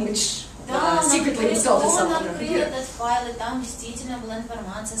program which secretly installed itself on their computer. Этот файл, и там действительно была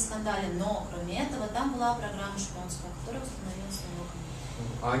информация о скандале, но кроме этого там была программа шпионская, которая установилась на его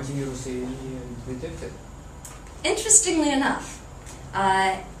компьютере. А антивирусы не детектят? Interestingly enough,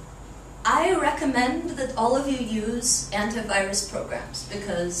 I recommend that all of you use antivirus programs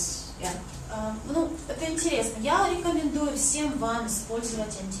because, это интересно. Я рекомендую всем вам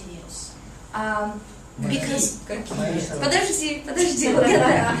использовать антивирус. Because, подожди, we'll get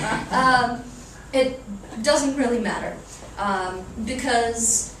there. It doesn't really matter.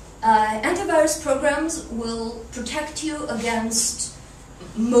 Because antivirus programs will protect you against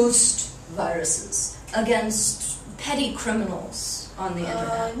most viruses, against petty criminals on the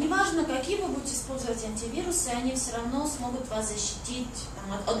internet. Неважно, какие вы будете использовать антивирусы, они все равно смогут вас защитить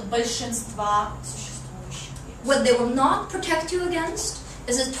от большинства существующих вирусов. What they will not protect you against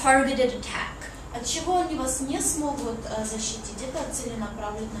is a targeted attack. От чего они вас не смогут защитить, это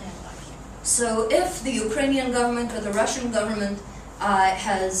целенаправленная атака. So if the Ukrainian government or the Russian government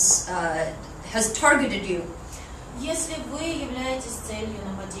has targeted you, если вы являетесь целью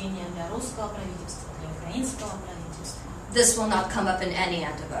нападения для русского правительства, для украинского правительства, this will not come up in any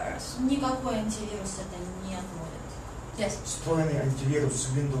antivirus. Никакой антивирус это не отводит. Yes. Встроенный антивирус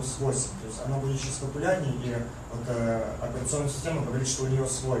Windows 8, то есть она будет сейчас популярнее, и вот операционная система говорит, что у нее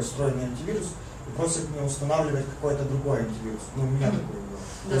свой встроенный антивирус, и просит мне устанавливать какой-то другой антивирус. У меня такой был.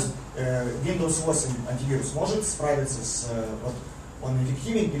 То есть Windows 8 антивирус может справиться с... он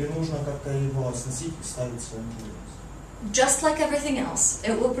эффективен, или нужно как-то его сносить и ставить свой антивирус? Just like everything else,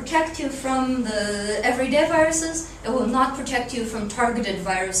 it will protect you from the everyday viruses. It will not protect you from targeted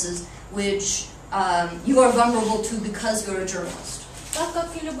viruses, which you are vulnerable to because you're a journalist. Так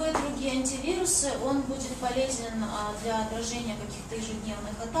как и любые другие антивирусы, он будет полезен для отражения каких-то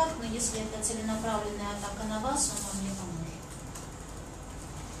ежедневных атак, но если это целенаправленная атака на вас, он вам не поможет.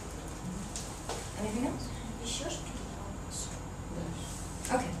 Anything else? Еще какие-то вопросы?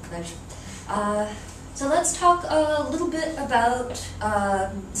 Okay, дальше. So let's talk a little bit about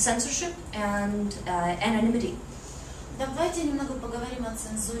censorship and anonymity. Давайте немного поговорим о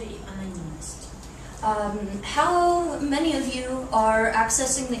цензуре и анонимности. How many of you are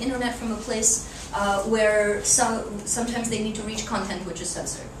accessing the internet from a place where sometimes they need to reach content which is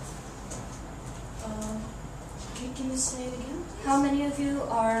censored? Can you say it again? How many of you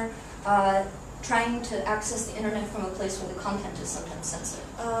are trying to access the internet from a place where the content is sometimes censored?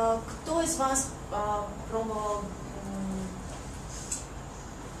 Кто из вас пробовал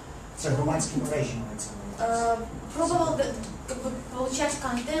пробовал получать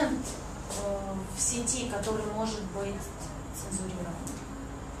контент в сети, который может быть цензурирован?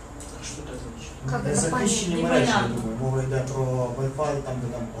 Что это значит? Как это Запрещение мережі, я думаю, мова йде про Wi-Fi, там, де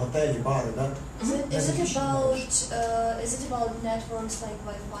там готелі, бари, да? Is it about networks like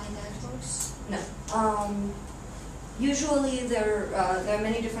Wi-Fi networks? No. Usually there are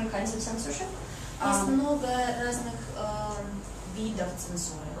many different kinds of censorship. Есть много разных видов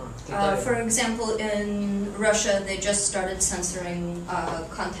цензуры. For example, in Russia, they just started censoring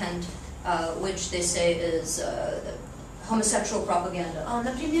content which they say is homosexual propaganda.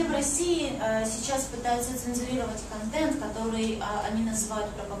 Например, в России сейчас пытаются цензурировать контент, который они называют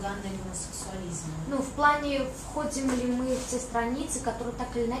пропагандой гомосексуализма. Ну, в плане, входим ли мы в те страницы, которые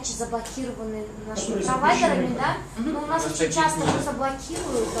так или иначе заблокированы нашими провайдерами, да? Но у нас очень часто просто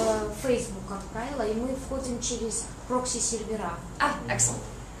блокируют Facebook, как правило, и мы входим через прокси-сервера. Excellent.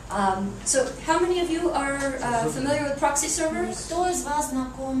 So, how many of you are familiar with proxy servers? Кто из вас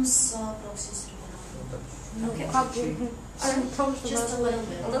знаком с прокси-сервером? Okay. Just a little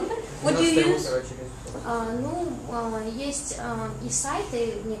bit. A little bit? What do you use? Есть и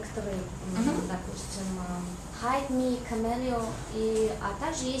сайты некоторые, допустим, Hide Me, Camelio, а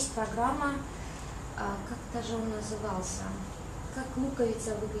также есть программа, как даже он назывался, как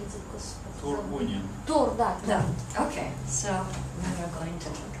луковица выглядит, господи. Тор, да. Okay, so we are going to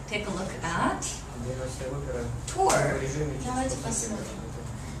take a look at Tor. Давайте посмотрим.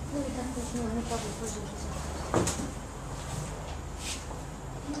 Ну и так можно пользоваться.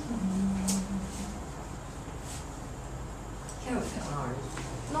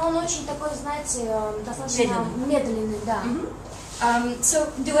 Но он очень такой, знаете, достаточно медленный, да.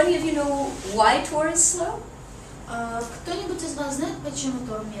 So, do any of you know why Tor is slow? Кто-нибудь из вас знает, почему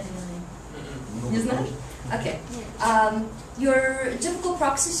Тор медленный? Не знаешь? Okay. Your typical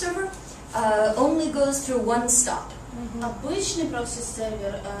proxy server only goes through one stop. Обычный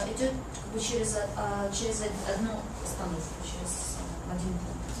прокси-сервер идет как бы через одну остановку, через один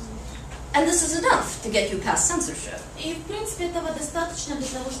пункт. And this is enough to get you past censorship. И в принципе этого достаточно для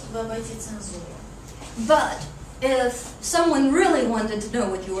того, чтобы обойти цензуру. But if someone really wanted to know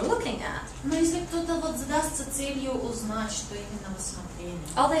what you were looking at, но если кто-то вот задастся целью узнать, что именно вы смотрели,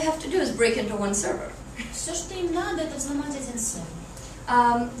 all they have to do is break into one server. Все, что им надо, это взломать один сервер.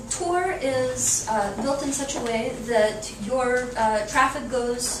 Tor is built in such a way that your traffic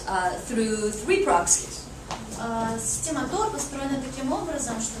goes through 3 proxies. Система Tor построена таким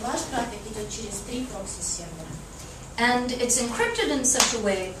образом, что ваш трафик идет через 3 прокси-сервера. And it's encrypted in such a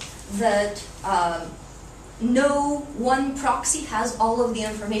way that no one proxy has all of the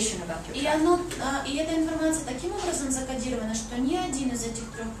information about your traffic. И эта информация таким образом закодирована, что ни один из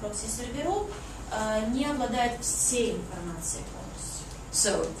этих 3 прокси-серверов не обладает всей информацией полностью.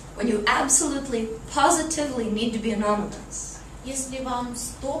 So, when you absolutely, positively need to be anonymous, если вам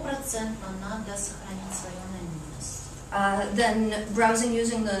 100% надо сохранить свою анонимность, then browsing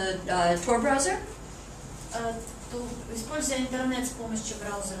using the Tor browser то используя интернет с помощью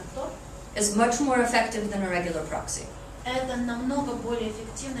браузера Tor is much more effective than a regular proxy. Это намного более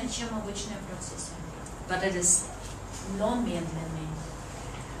эффективно, чем обычная прокси-сервер. But it is Но медленный.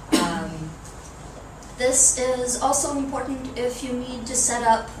 This is also important if you need to set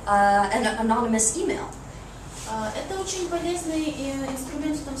up an anonymous email. Это очень полезный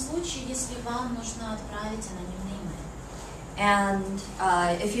инструмент в том случае, если вам нужно отправить анонимный email. And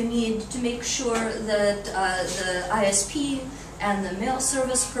if you need to make sure that the ISP and the mail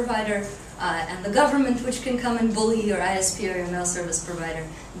service provider and the government, which can come and bully your ISP or your mail service provider,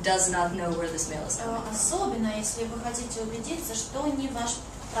 does not know where this mail is coming. Особенно, если вы хотите убедиться, что ни ваш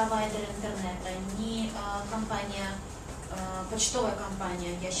провайдер интернета, ни компания, почтовая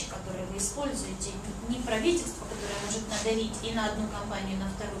компания, ящик, который вы используете, ни правительство, которое может надавить и на одну компанию, и на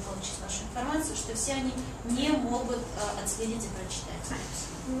вторую получить вашу информацию, что все они не могут отследить и прочитать.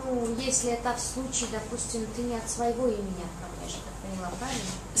 Ну, если это в случае, допустим, ты не от своего имени отправляешь, я так поняла,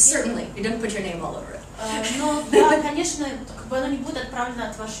 правильно? Certainly, you don't put your name all over it. Но да, конечно, как бы оно не будет отправлено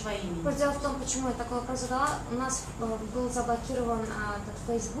от вашего имени. Дело в том, почему я такой вопрос задала. У нас был заблокирован этот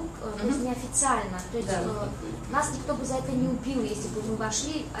Facebook, то есть неофициально. То есть нас никто бы за это не убил, если бы мы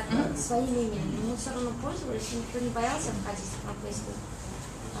вошли от своим именем. Мы все равно пользовались, никто не боялся входить на Facebook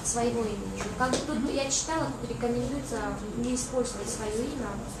от своего имени. Как бы тут я читала, тут рекомендуется не использовать свое имя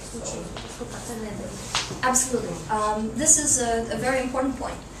в случае 100% этого. Absolutely. This is a very important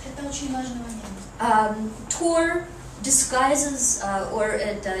point. Это очень важный момент. Tor disguises or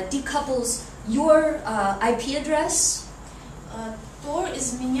it decouples your IP address Tor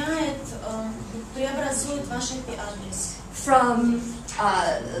изменяет, преобразует ваш IP-адрес from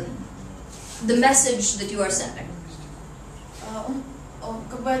the message that you are sending. Он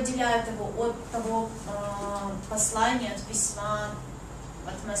как бы отделяет его от того послания, от письма,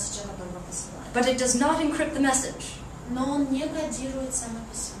 от месседжа, который вы посылаете. But it does not encrypt the message. Но он не кодирует само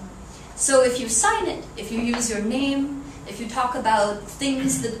письмо. So if you sign it, if you use your name, if you talk about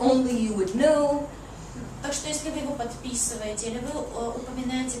things that only you would know, так что если вы его подписываете или вы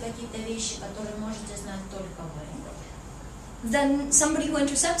упоминаете какие-то вещи, которые можете знать только вы, then somebody who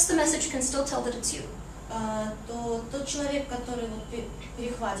intercepts the message can still tell that it's you. То тот человек, который вот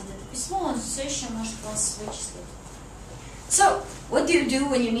перехватит это письмо, он все еще может вас вычислить. So, what do you do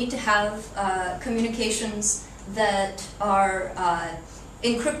when you need to have communications that are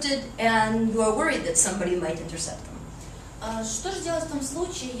encrypted and you are worried that somebody might intercept them? Что же делать в том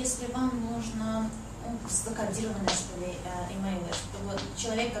случае, если вам нужно закодированные, что ли, имейлы, чтобы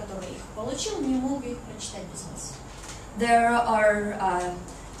человек, который их получил, не мог их прочитать без вас? There are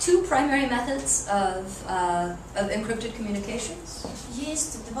two primary methods of encrypted communications.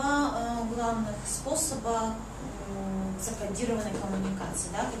 Есть два главных способа закодированной коммуникации,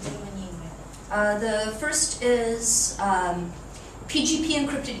 да, кодирования имейла. The first is PGP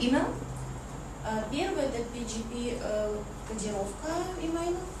encrypted email. Первый это PGP кодировка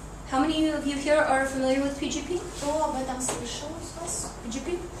имейла. How many of you here are familiar with PGP? Кто об этом слышал из вас?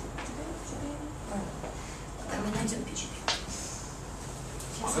 PGP? Мы найдем PGP.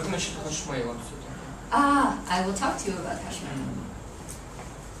 Как насчет хашмейла? I will talk to you about hashmail.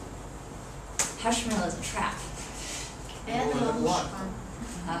 Hashmail is a trap. Это ловушка.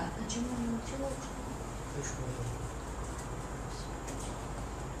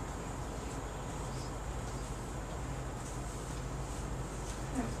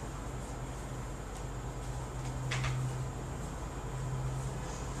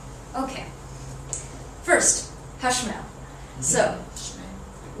 Okay. First, hashmail. So,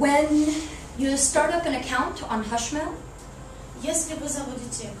 when you start up an account on hashmail, Если вы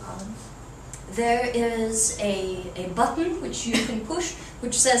заводите аккаунт, there is a button which you can push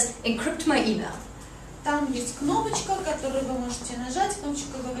which says encrypt my email. там есть кнопочка, которую вы можете нажать,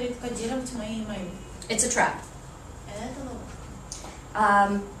 кнопочка говорит кодировать мои имейлы. It's a trap. Это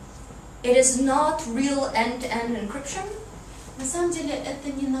ловушка. It is not real end-to-end encryption На самом деле это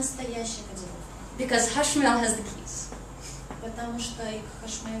не настоящая кодировка, because hashmail has the keys. потому что и к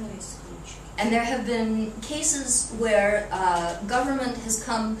хашмейлу есть ключ. And there have been cases where government has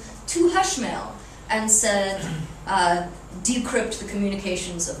come to hashmail and said, decrypt the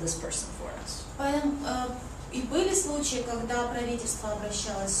communications of this person for us. Поэтому и были случаи, когда правительство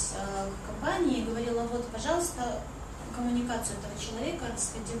обращалось к компании и говорило: вот, пожалуйста, коммуникацию этого человека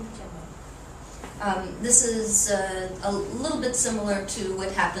раскодируйте об этом. This is a little bit similar to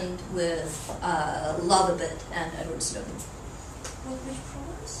what happened with Lavabit and Edward Snowden. Which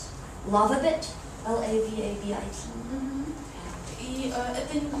province? Lavabit, L-A-V-A-B-I-T. И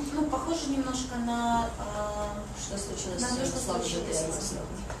это похоже немножко на Что случилось на то, что с Lavabit и случилось Edward с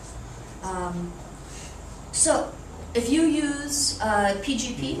Snowden? So, if you use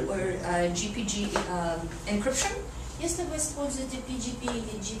PGP or GPG encryption, если вы используете PGP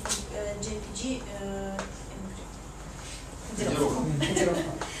или JPG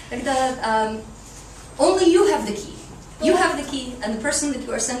тогда only you have the key. You have the key, and the person that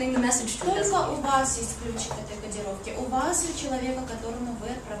you are sending the message to doesn't. только у вас есть ключик этой кодировки, у вас и человека, которому вы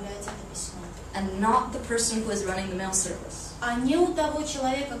отправляете это письмо. And not the person who is running the mail service. А не у того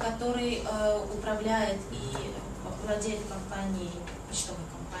человека, который управляет и владеет компанией, почтовой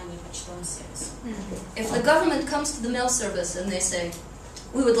компанией, почтовым сервисом. If the government comes to the mail service and they say,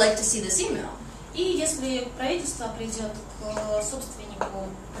 we would like to see this email, И если правительство придет к собственнику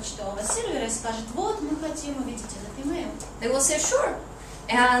почтового сервера и скажет: вот, мы хотим увидеть этот имейл, they will say, sure.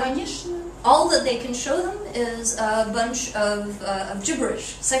 And конечно, all that they can show them is a bunch of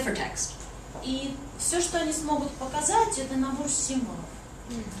gibberish, ciphertext. и все, что они смогут показать, это набор символов.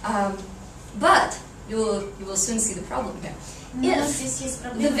 But you will soon see the problem here. Но здесь есть The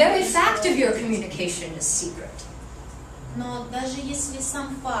проблема. very fact of your communication is secret. Но даже если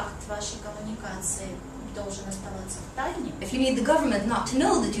сам факт вашей коммуникации должен оставаться в тайне, If you need the government not to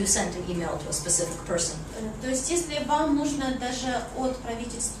know that you sent an email to a specific person, то есть если вам нужно даже от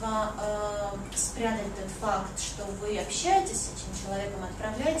правительства спрятать тот факт, что вы общаетесь с этим человеком,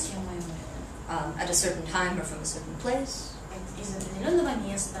 отправляете ему имейл at a certain time or from a certain place, из определенного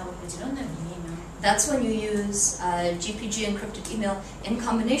места в определенное время, that's when you use GPG encrypted email in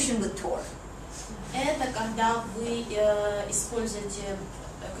combination with Tor. это когда вы используете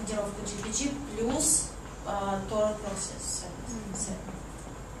кодировку GPG плюс Tor process.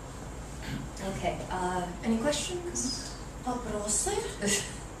 Okay. Any questions? Вопросы?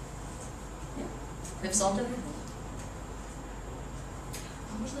 We've solved everything.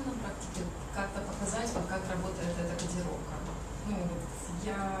 А можно на практике как-то показать, вот как работает эта кодировка? Ну,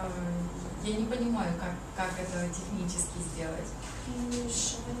 я не понимаю, как это технически сделать.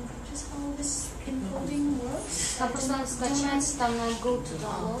 Там просто надо скачать, там на go to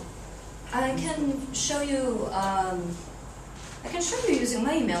download. I can show you I can show you using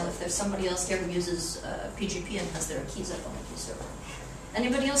my email if there's somebody else here who uses PGP and has their keys up on the key server.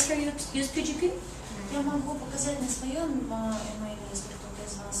 Anybody else here use PGP? Я могу показать на своем имейле, если кто-то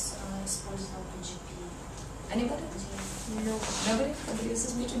из вас использовал PGP. Anybody? No. Nobody? Nobody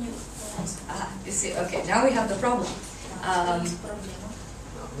uses PGP? You see, okay, now we have the problem.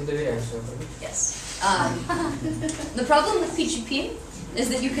 Мы доверяем своему продукту. Yes. The problem with PGP is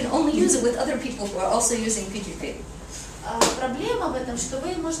that you can only use it with other people who are also using PGP. Проблема в этом, что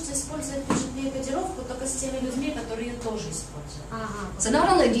вы можете использовать PGP-кодировку только с теми людьми, которые ее тоже используют. So not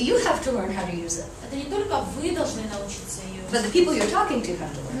only do you have to learn how to use it, Это не только вы должны научиться ее but the people you're talking to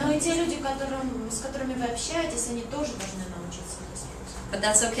have to learn. но и те люди, с которыми вы общаетесь, они тоже должны научиться это использовать. But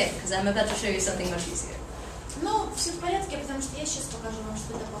that's okay, because I'm about to show you something much easier. Но все в порядке, потому что я сейчас покажу вам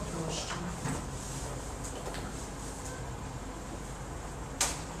что-то попроще.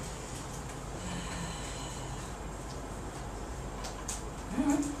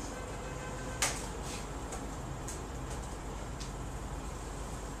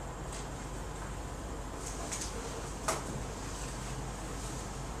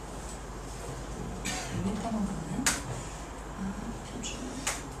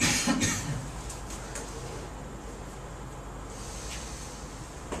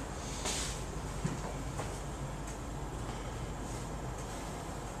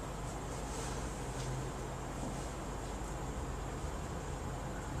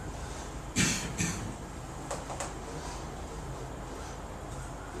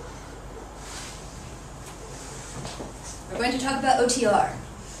 We're going to talk about OTR.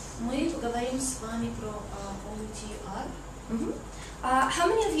 Мы поговорим с вами про OTR. How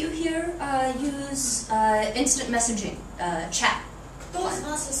many of you here use instant messaging, chat? Кто из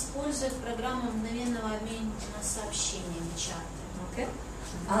вас использует программу мгновенного обмена сообщениями, чаты? Okay.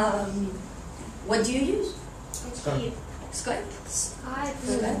 What do you use? Какие? Skype?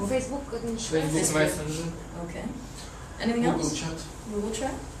 Skype, Facebook, это не Facebook считается. Messenger, Okay. Anything Google else? Chat, Google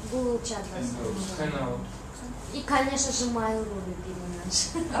Chat? Google чат. Hangout. И, конечно же, Mail.ru любимый наш.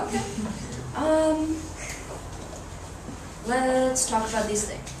 Okay. Let's talk about these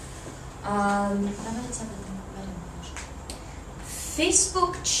things. Давайте об этом поговорим немножко.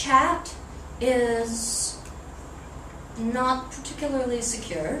 Facebook chat is not particularly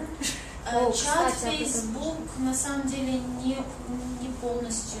secure. Чат кстати, об этом Facebook на самом деле не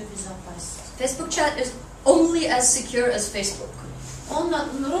полностью безопасен. Facebook chat is only as secure as Facebook. Он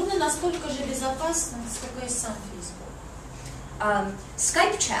ровно настолько же безопасен, сколько и сам Facebook.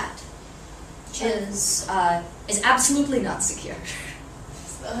 Skype chat is absolutely not secure.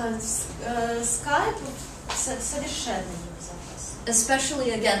 Skype совершенно не безопасен.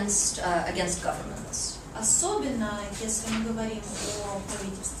 Especially against governments. Особенно, если мы говорим о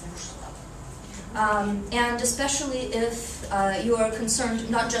правительстве. And especially if you are concerned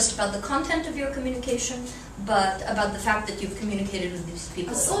not just about the content of your communication, but about the fact that you've communicated with these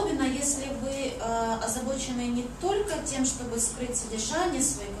people. Особенно, если вы озабочены не только тем, чтобы скрыть содержание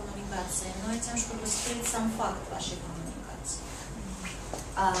своей коммуникации, но и тем, чтобы скрыть сам факт вашей коммуникации.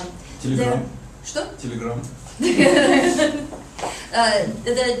 Телеграм. Что? Телеграм.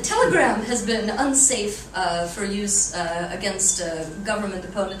 The Telegram has been unsafe for use against a government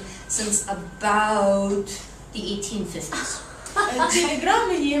opponent since about the 1850s.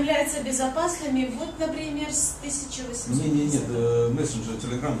 Телеграммы не являются безопасными, вот, например, с 1800. Нет, мессенджер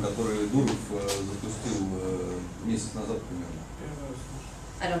Телеграм, который Дуров запустил месяц назад примерно.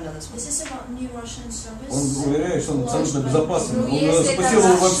 I don't know this one. This is about new Russian service. Он уверяет, что он абсолютно безопасен. Он запустил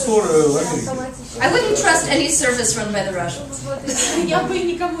его в App Store в Америке. I wouldn't trust any service run by the Russians. Я бы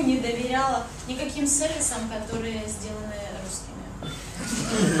никому не доверяла, никаким сервисам, которые сделаны русскими.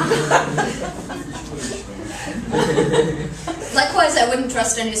 Likewise, I wouldn't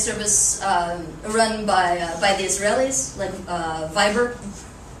trust any service run by the Israelis, like Viber.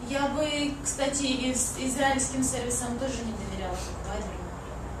 Я бы, кстати, израильским сервисам тоже не доверяла, как Viber.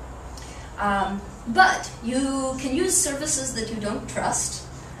 But you can use services that you don't trust.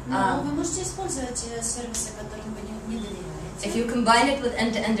 Но вы можете использовать сервисы, которым вы не доверяете. If you combine it with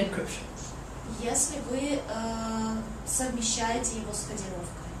end-to-end encryption. Если вы совмещаете его с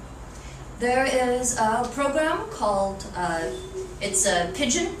кодировкой. There is a program called, it's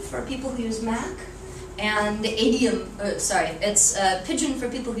Pigeon for people who use Mac, and it's Pigeon for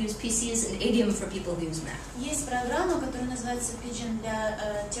people who use PCs and Adium for people who use Mac. Есть программа, которая называется Pigeon для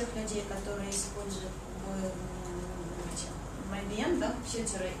тех людей, которые используют IBM, да,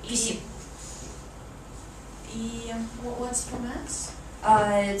 компьютеры. PC. И what's for Macs?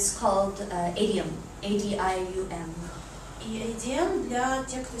 It's called Adium, A-D-I-U-M. И ADM для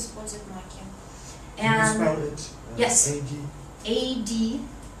тех, кто использует Mac. And Can you spell it? yes. AD? A-D-I-U-M.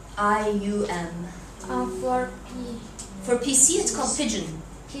 For PC, it's called Pigeon.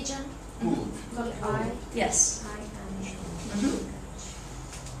 Pigeon. Yes.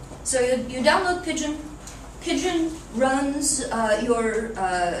 So you download Pigeon. Pigeon runs your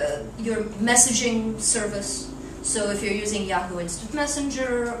messaging service. So if you're using Yahoo Instant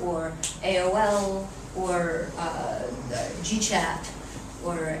Messenger or AOL or GChat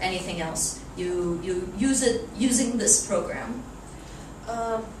or anything else, you use it using this program.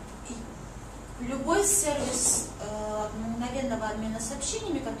 Любой сервис мгновенного обмена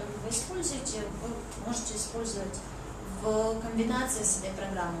сообщениями, который вы используете, вы можете использовать в комбинации с этой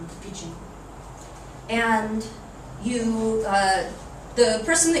программой Pigeon. And the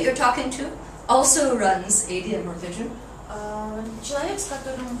person that you're talking to also runs ADM or Pigeon. Человек, с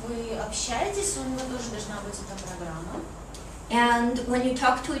которым вы общаетесь, у него тоже должна быть эта программа. And when you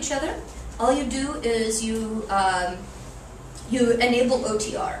talk to each other, all you do is you enable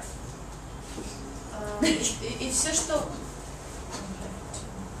OTR. И все, что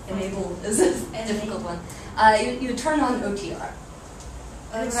Enable is a difficult one. You turn on OTR.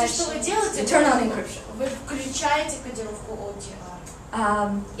 Все, что вы делаете, You turn on encryption. вы включаете кодировку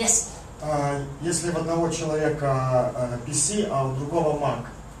OTR. Yes. Если в одного человека PC, а у другого Mac,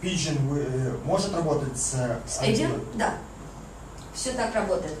 Pigeon может работать с ADM? Да. Все так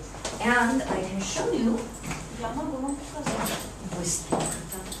работает. And I can show you. Я могу вам показать. Быстренько.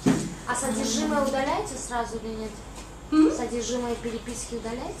 А содержимое удаляется сразу или нет? Содержимое переписки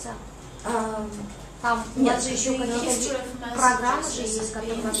удаляется? Там нет же еще какие-то программы же есть,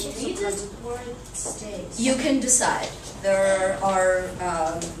 которые вообще все кладут. You can decide. There are.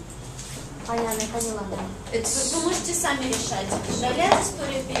 Понятно, поняла. Вы можете сами решать, удалять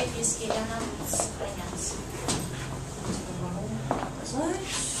историю переписки или она будет сохраняться.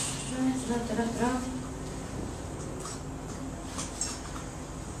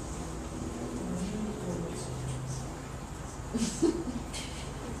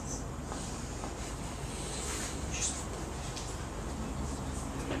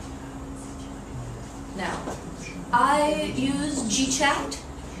 Now, I use GChat.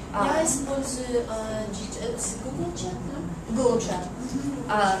 Я использую Google Chat, Google Chat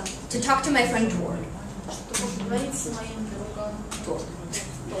to talk to my friend Tord. чтобы поговорить с моим другом.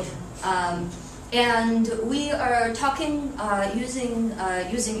 And we are talking using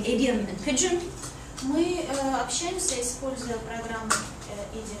ADM and Pigeon. Мы общаемся, используя программу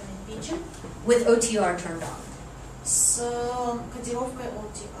IRRП и Pigeon with OTR turned on. с кодировкой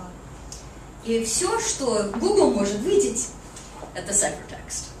OTR. И все, что Google может видеть, это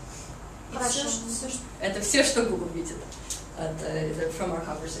ciphertext. Это все, что Google видит. Это from our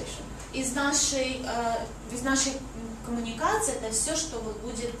conversation. Из нашей коммуникации это все, что вот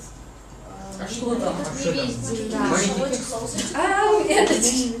будет. А что там?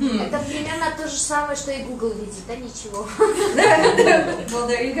 Это примерно то же самое, что и Google видит, да, ничего. Well,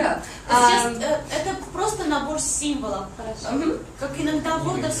 there you go. Это просто набор символов. Как иногда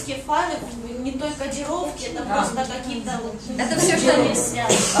вордовские файлы не той кодировки, это просто какие-то вот. Это все, что они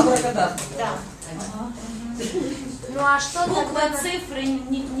связаны. Да. Ну а что буквы, тогда? цифры,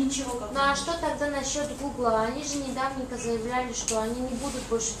 ничего как. Ну а что тогда насчет Гугла? Они же недавненько заявляли, что они не будут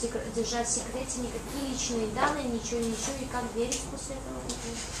больше держать в секрете никакие личные данные, ничего. И как верить после этого?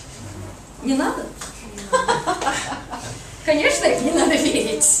 Не надо? Конечно, не надо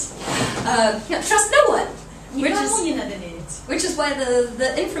верить. Trust no one. Никому не надо верить. Which is why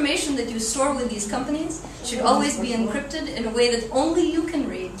the information that you store with these companies should always be encrypted in a way that only you can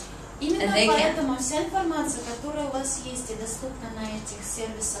read. Именно поэтому вся информация, которая у вас есть и доступна на этих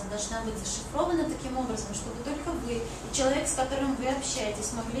сервисах, должна быть зашифрована таким образом, чтобы только вы и человек, с которым вы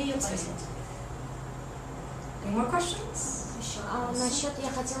общаетесь, могли ее понять. Any more questions? А насчет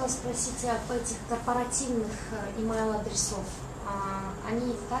я хотела спросить об этих корпоративных email-адресов.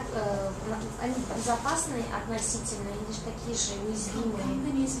 Они безопасны относительно или же такие же уязвимые?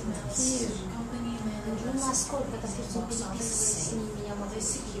 Ну, насколько, допустим, переписываясь с ними, я могу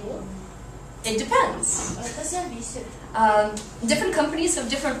secure? It depends. Это зависит. Different companies have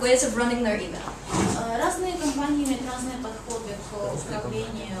different ways of running their email. Разные компании имеют разные подходы к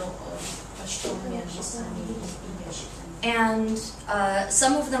управлению почтовыми адресами и ящиками. And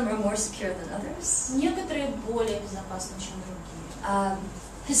some of them are more secure than others. Некоторые более безопасны, чем другие.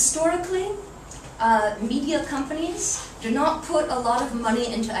 Historically, media companies do not put a lot of money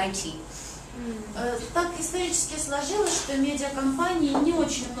into IT. Так исторически сложилось, что медиакомпании не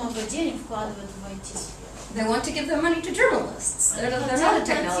очень много денег вкладывают в IT-сферу. They want to give their money to journalists. They're not a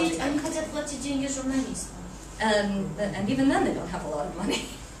technology. Они хотят платить деньги журналистам. And even then they don't have a lot of money.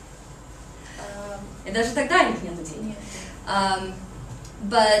 И даже тогда у них нет денег.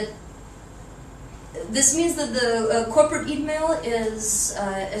 But this means that the corporate email is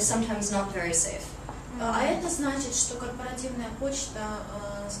sometimes not very safe. А это значит, что корпоративная почта,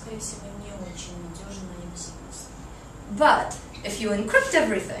 скорее всего, не очень надежна и безопасна. But if you encrypt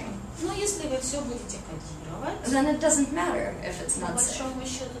everything, Но если вы все будете кодировать, then it doesn't matter if it's по not safe. большому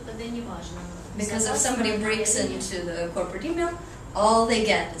счету тогда не важно. Because if somebody breaks into the corporate email, all they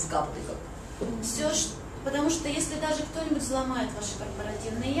get is gobbledygook. Потому что если даже кто-нибудь взломает ваши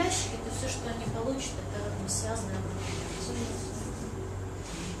корпоративные ящики, то все, что они получат, это связано.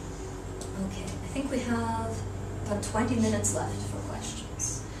 Okay, I think we have about 20 minutes left for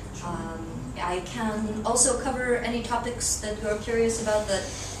questions. I can also cover any topics that you're curious about that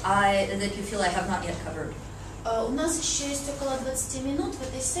you feel I have not yet covered. У нас еще есть около 20 минут в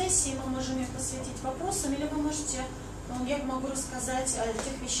этой сессии, мы можем их посвятить вопросам, или вы можете, я могу рассказать о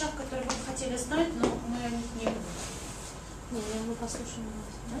тех вещах, которые вы хотели знать, но мы о них не будем. Мы послушаем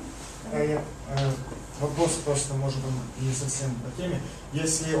вас. Вопрос просто, может быть, не совсем по теме.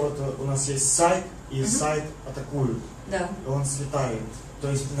 Если вот у нас есть сайт, и сайт атакуют, Да. и он слетает, то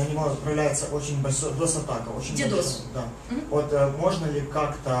есть на него отправляется очень большой DOS-атака. DDoS. Да. Вот можно ли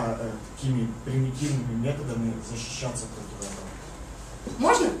как-то такими примитивными методами защищаться против этого?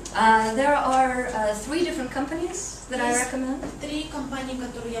 Можно. There are 3 different companies that I recommend. 3 компании,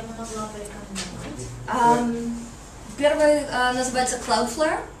 которые я бы могла порекомендовать. Первый называется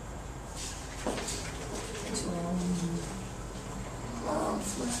Cloudflare.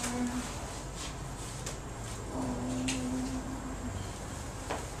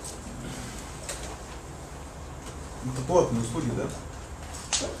 Это платные услуги, да?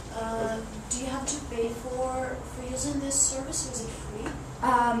 Do you have to pay for using this service? Is it free?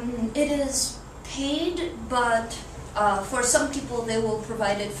 It is paid, but for some people they will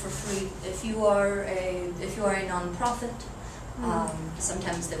provide it for free. If you are a non-profit,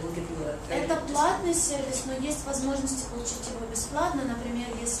 sometimes they will give you a very Это good discount. платный сервис, но есть возможность получить его бесплатно. Например,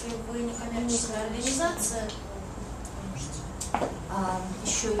 если вы некоммерческая организация, то можете.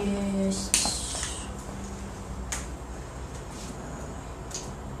 Еще есть...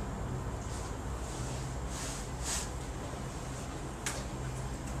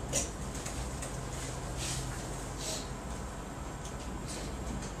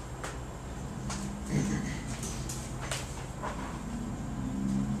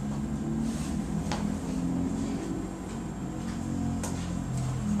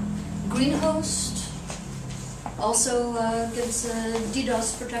 Greenhost also gives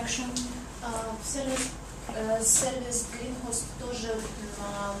DDoS protection. Сервис Greenhost тоже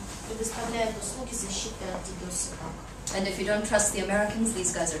предоставляет услуги защиты от DDoS-атак. And if you don't trust the Americans,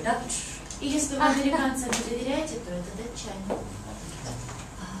 these guys are Dutch. И если вы американцам не доверяете, то это датчане.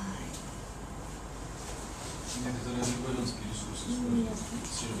 Некоторые азербайджанские ресурсы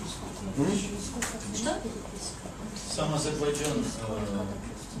сервис. Что? Сам Азербайджан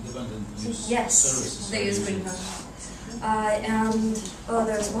Yes, they use Greenhost. And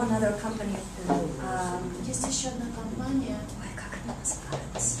there's one other company. Есть еще одна компания. Ой, как она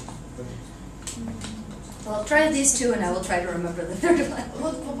называется? Well, try these 2 and I will try to remember the third one.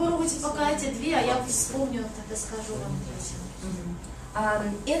 Вот попробуйте пока эти 2, а я вспомню, тогда скажу вам.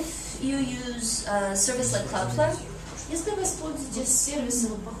 If you use a service like Cloudflare, Если вы используете сервисы,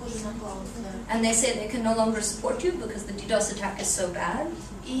 похожие на Cloudflare, and they say they can no longer support you because the DDoS attack is so bad,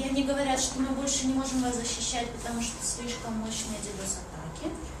 и они говорят, что мы больше не можем вас защищать, потому что слишком мощные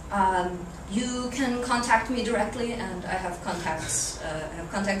DDoS-атаки, you can contact me directly, and I have contacts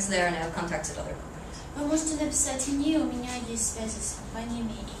there, and I have contacts at other companies. вы можете написать мне, у меня есть связи с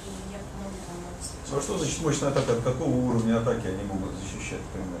компаниями, и я помогу вам обеспечить. А что значит мощная атака? От какого уровня атаки они могут защищать,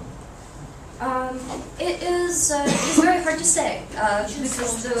 примерно? It is very hard to say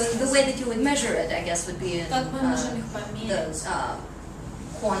because the way that you would measure it, I guess, would be in the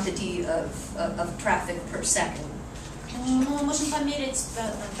quantity of traffic per second. Мы можем померить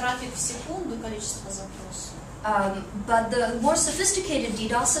трафик в секунду, количество запросов. But the more sophisticated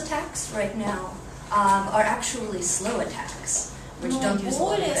DDoS attacks right now are actually slow attacks, which don't use a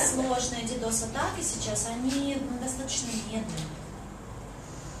lot of более bandwidth. сложные DDoS-атаки сейчас, они достаточно медленные.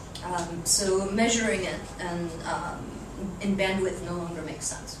 So measuring it and in bandwidth no longer makes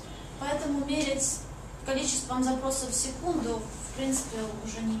sense. Поэтому мерить количеством запросов в секунду, в принципе,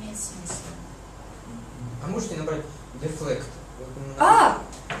 уже не имеет смысла. А можете набрать deflect?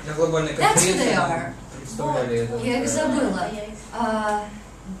 Для глобальной That's who конференции they are. представляли это. Я их забыла.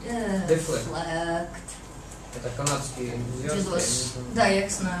 Deflect. Это канадские DDoS. Да, я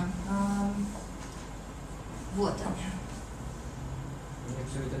их знаю. Вот они. У них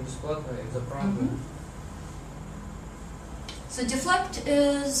все это бесплатно, и за правду. So Deflect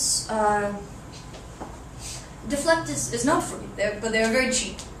is not free, but they're very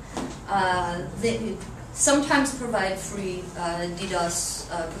cheap. They sometimes provide free DDoS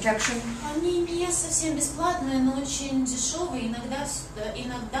protection. Они не совсем бесплатные, но очень дешевые,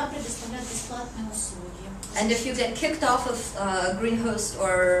 иногда предоставляют бесплатные услуги. And if you get kicked off of Greenhost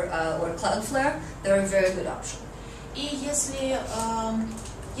or Cloudflare, they're a very good option. И если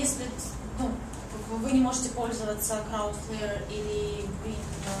вы не можете пользоваться Cloudflare или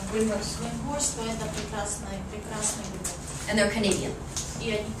Greenhost, то это прекрасный выбор. And they're Canadian. И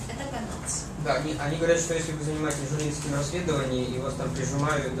это канадцы. Да, они говорят, что если вы занимаетесь журналистским расследованием и вас там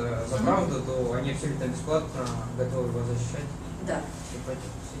прижимают за правду, то они абсолютно бесплатно готовы вас защищать. Да.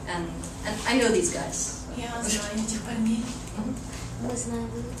 And I know these guys. Я знаю этих парней. Мы знаем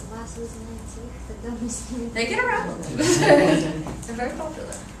вас, вы знаете их, тогда мы с ними... They get around. They're very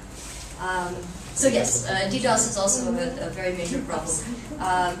popular. So yes, DDoS is also a very major problem.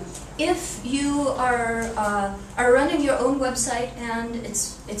 If you are running your own website and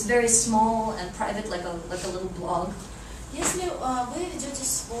it's very small and private, like a little blog. Если вы ведете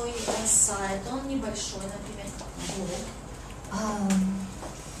свой сайт, он небольшой, например, блог.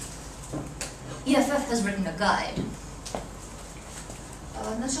 EFF has written a guide.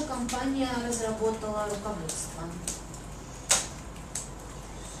 Наша компания разработала руководство.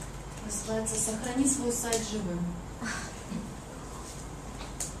 Называется «Сохрани свой сайт живым».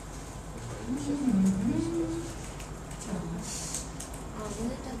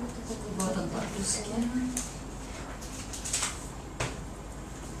 Вот он по-русски.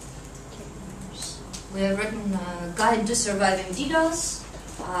 We have written a guide to surviving DDoS,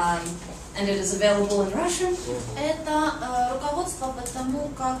 and it is available in Russian. Это руководство по тому,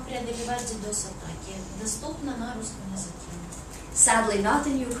 как преодолевать DDoS-атаки. Доступно на русском языке. Sadly, not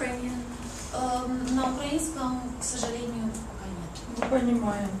in Ukrainian. На украинском, к сожалению, пока нет. Мы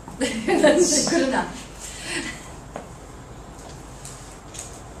понимаем. That's good enough.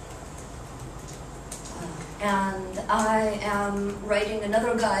 And I am writing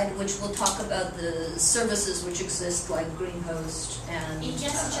another guide which will talk about the services which exist, like Greenhost and И я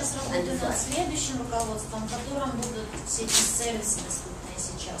сейчас работаю над следующим руководством, в котором будут все эти сервисы доступные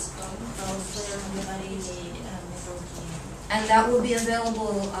сейчас, про Cloudflare мы говорили, другие. And that will be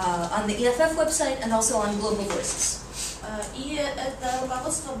available on the EFF website and also on Global Voices. И это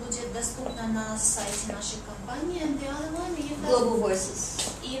руководство будет доступно на сайте нашей компании Global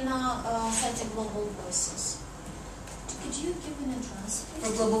Voices. и на сайте Global Voices. Could you give an address, please?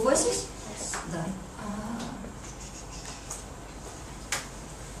 For Global Voices? Yes. Да.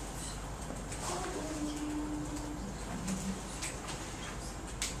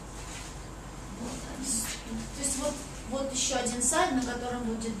 То есть вот еще один сайт, на котором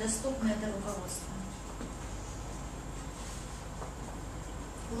будет доступно это руководство.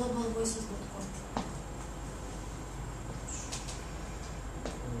 globalvoices.com.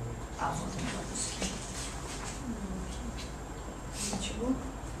 Ничего.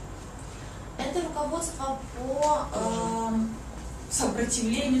 Это руководство по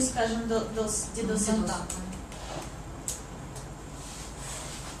сопротивлению, скажем, DDoS-атакам.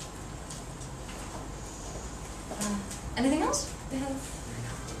 Anything else?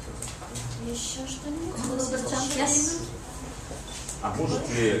 Еще что-нибудь? Yes. А может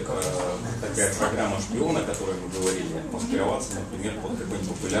ли такая программа шпиона, о которой вы говорили, маскироваться, например, под какое-нибудь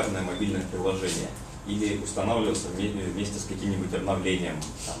популярное мобильное приложение? Или устанавливаться вместе с каким-нибудь обновлением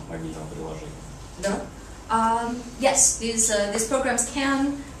там, мобильного приложения? No. Yes, these programs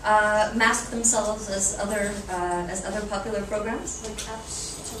can mask themselves as other popular programs,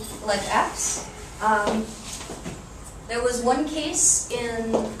 like apps. There was one case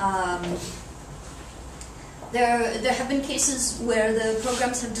in. There have been cases where the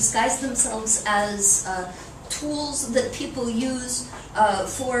programs have disguised themselves as tools that people use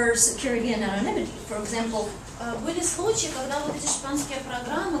for security and anonymity. For example, были случаи, когда вот эти шпионские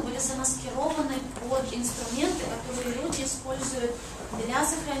программы были замаскированы под инструменты, которые люди используют для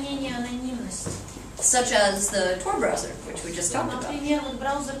сохранения анонимности. Such as the Tor browser, which we just talked about. Например, вот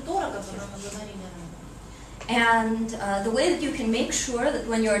браузер Tor, о котором мы говорили. And the way that you can make sure that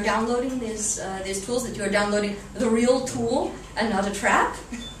when you're downloading these tools, that you're downloading the real tool and not a trap.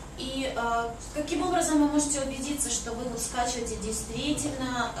 И каким образом вы можете убедиться, что вы скачиваете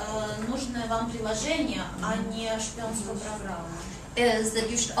действительно нужное вам приложение, а не шпионскую программу? Is that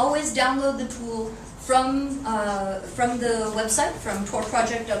you should always download the tool from the website, from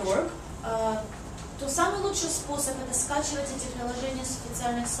torproject.org. То самый лучший способ это скачивать эти приложения с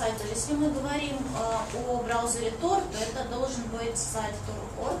официальных сайтов. Если мы говорим о браузере Tor, то это должен быть сайт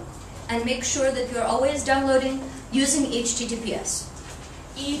Tor.org. and make sure that you're always downloading using HTTPS.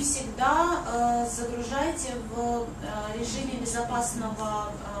 И всегда загружайте в режиме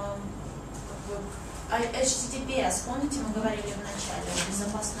безопасного HTTPS. Помните, мы говорили в начале о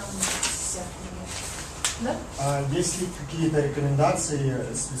безопасном сервере? Да? Есть ли какие-то рекомендации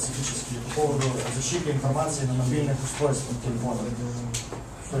специфические по поводу защиты информации на мобильных устройствах телефона?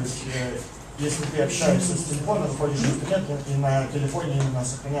 То есть, если ты общаешься с телефоном, выходишь в интернет, и на телефоне именно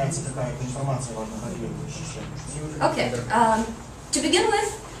сохраняется какая-то информация, важно как ее защищать. Okay. To begin with,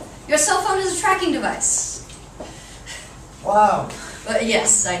 your cell phone is a tracking device. Wow.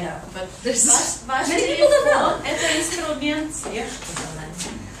 Yes, I know, but there's Ваш many people don't know. телефон – это инструмент слежки за нами.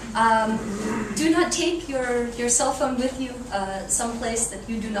 Do not take your cell phone with you someplace that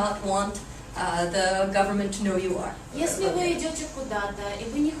you do not want the government to know you are. Если вы идете куда-то, и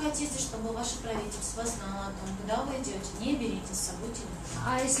вы не хотите, чтобы ваше правительство знало о том, куда вы идете, не берите с собой телефон.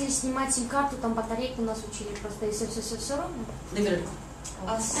 А если снимать сим-карту, там батарейку нас учили, просто если все равно.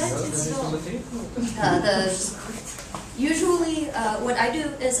 Оставьте дома. Usually, what I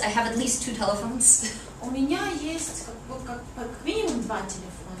do is I have at least 2 telephones. У меня есть как минимум 2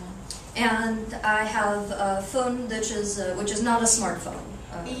 телефона. And I have a phone which is not a smartphone.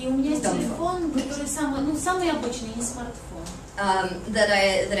 И у меня есть телефон, который самый обычный, не смартфон. That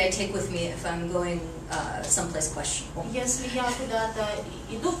I take with me if I'm going someplace questionable. Если я куда-то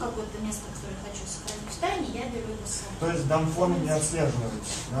иду в какое-то место, которое хочу сохранить в тайне, я беру его с собой. То есть дамфоны не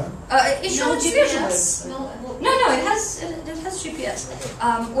отслеживаются, да? It shows GPS. No, it has GPS.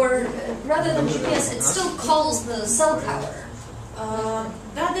 Or rather than GPS, it still calls the cell tower.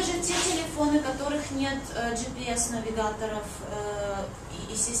 Да, даже те телефоны, у которых нет GPS-навигаторов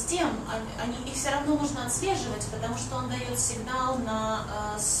и систем, их все равно можно отслеживать, потому что он дает сигнал на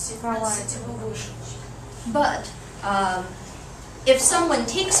сетевую вышку. But if someone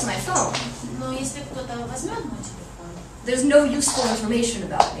takes my phone, но если кто-то возьмет мой телефон, there's no useful information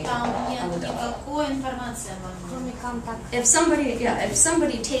about me. Там нет никакой информации обо мне. Кроме контактов. If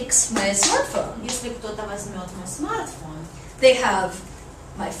somebody takes my smartphone, если кто-то возьмет мой смартфон, they have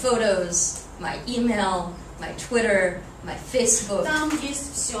my photos, my email, my Twitter, my Facebook. Там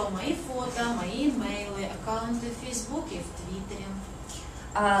есть все, мои фото, мои имейлы, аккаунты в Фейсбуке, в Твиттере.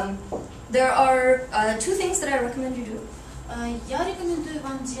 There are 2 things that I recommend you do. Я рекомендую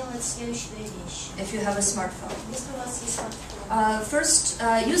вам делать следующие 2 вещи. If you have a smartphone. Если у вас есть смартфон. First,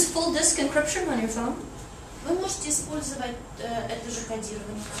 use full disk encryption on your phone. Вы можете использовать это же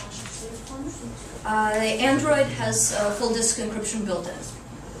кодирование на вашем телефоне. Android has full disk encryption built in.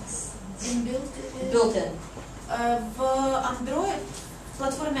 Built in. В Android, в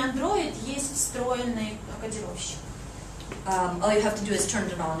платформе Android есть встроенный кодировщик. All you have to do is turn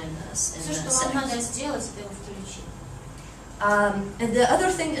it on in this. Все, что вам надо сделать, это его включить. And the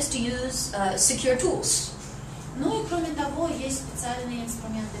other thing is to use secure tools. Ну и кроме того, есть специальные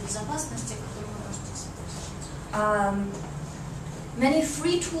инструменты безопасности, которые вы можете использовать. Many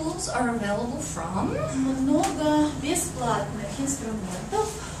free tools are available from. Много бесплатных инструментов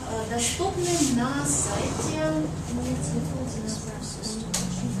доступны на сайте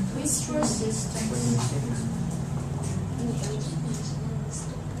Whisper Systems.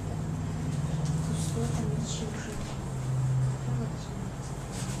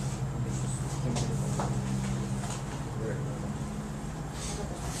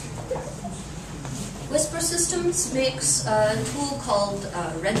 Whisper Systems makes a tool called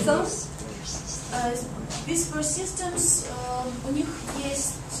Redphone. Whisper Systems, у них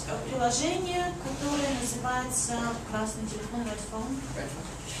есть приложение, которое называется красный телефон Redphone.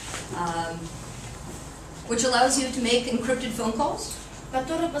 Which allows you to make encrypted phone calls.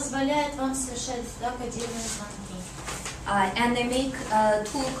 Который позволяет вам совершать кодированные звонки. And they make a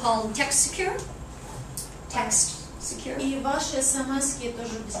tool called Text Secure. Text Secure. И ваши смс-ки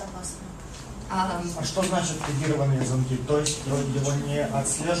тоже безопасны. А что значит кодированные звонки? То есть его не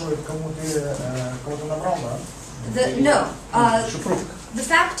отслеживают, кому ты кого-то набрал, да? No. The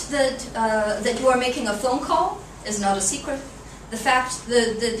fact that you are making a phone call is not a secret. The fact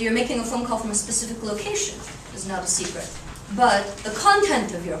that you're making a phone call from a specific location is not a secret. But the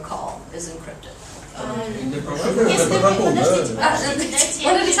content of your call is encrypted.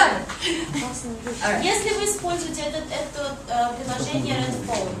 Если вы используете это приложение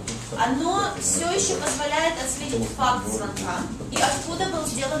Redphone, оно все еще позволяет отследить факт звонка и откуда был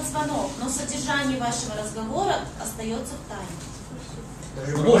сделан звонок, но содержание вашего разговора остается в тайне.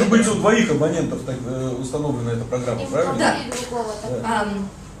 Может быть, у 2 абонентов так установлена эта программа, правильно? Да.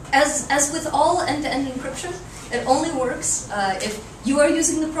 as with all end-to-end encryption, it only works if you are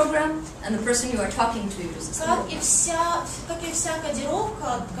using the program and the person you are talking to uses the program. Как и вся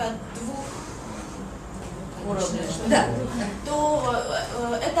кодировка двух уровней, Да. то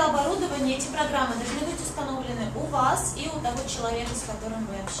это оборудование, эти программы должны быть установлены у вас и у того человека, с которым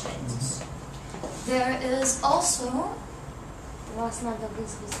вы общаетесь. There is also... Вас надо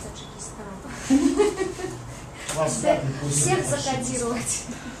вызвать в Таджикистан. Всех закодировать.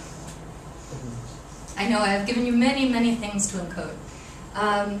 I know I have given you many things to encode.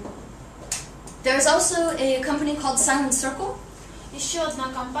 There's also a company called Silent Circle. Еще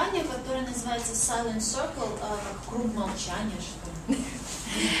одна компания, которая называется Silent Circle, как круг молчания, что ли.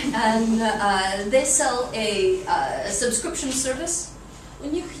 And they sell a subscription service. У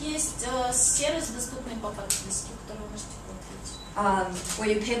них есть сервис, доступный по подписке, который вы можете купить. Where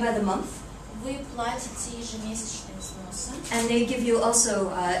you pay by the month. Вы платите ежемесячные взносы. And they give you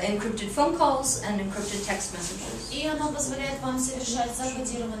also encrypted phone calls and encrypted text messages. И оно позволяет вам совершать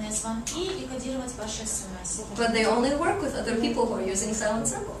закодированные звонки и кодировать ваши смс. But they only work with other people who are using Silent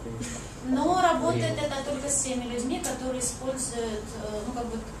Circle. Но работает это только с теми людьми, которые используют,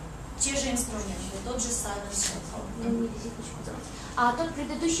 те же инструменты, тот же Silent Circle. А тот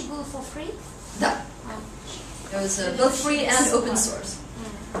предыдущий был for free? Да. It was both free and open source.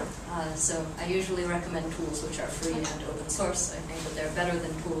 So I usually recommend tools which are free and open source. I think that they're better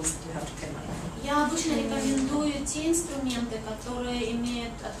than tools that you have to pay money for. Я обычно рекомендую те инструменты, которые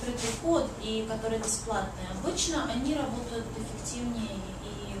имеют открытый код и которые бесплатные. Обычно они работают эффективнее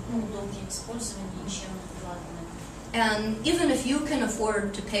и удобнее в использовании, чем платные. And even if you can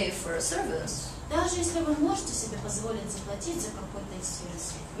afford to pay for a service, даже если вы можете себе позволить заплатить за какой-то из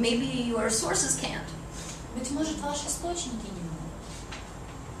сервисов, maybe your sources can't. Быть может, ваши источники не могут.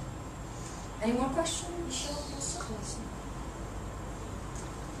 Any more questions? Еще вопросы?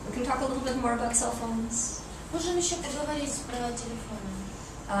 We can talk a little bit more about cell phones. Можем еще поговорить про телефоны.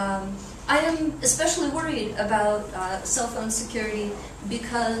 I am especially worried about cell phone security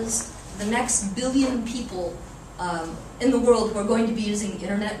because the next billion people in the world who are going to be using the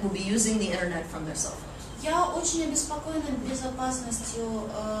internet will be using the internet from their cell phones. Я очень обеспокоена безопасностью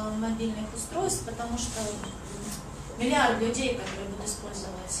мобильных устройств, потому что миллиард людей, которые будут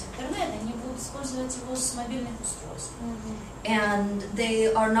использовать интернет, они будут использовать его с мобильных устройств. And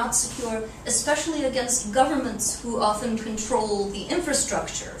they are not secure, especially against governments who often control the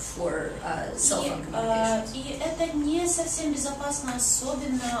infrastructure for cell phone communications. И это не совсем безопасно,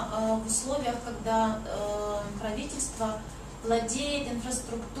 особенно в условиях, когда правительство владеет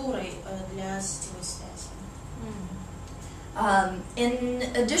инфраструктурой для сетевой связи. In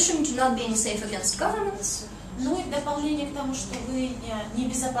addition to not being safe against governments, ну и в дополнение к тому, что вы не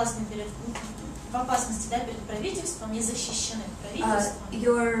безопасны в опасности, да, перед правительством, не защищены правительством.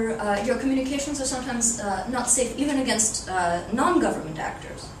 Your communications are sometimes not safe even against non-government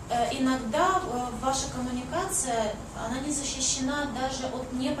actors. Иногда ваша коммуникация, она не защищена даже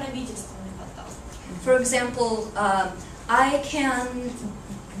от неправительственных атак. For example, I can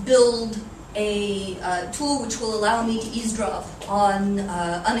build a tool which will allow me to eavesdrop on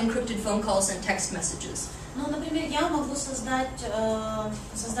unencrypted phone calls and text messages. Ну, например, я могу создать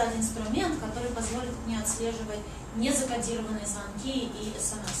инструмент, который позволит мне отслеживать незакодированные звонки и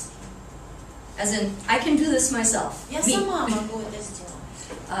смс. As in, I can do this myself. Я сама могу это сделать.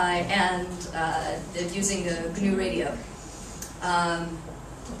 And using a GNU radio.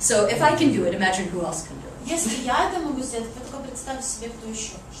 So if I can do it, imagine who else can do it. Если я это могу сделать, то только представьте себе, кто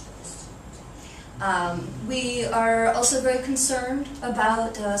еще что сделает. We are also very concerned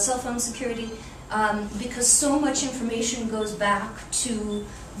about cell phone security because so much information goes back to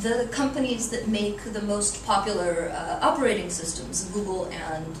the companies that make the most popular operating systems, Google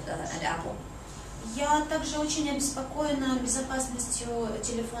and Apple. Я также очень обеспокоена безопасностью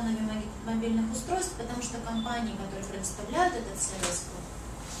телефонов и мобильных устройств, потому что компании, которые предоставляют этот сервис,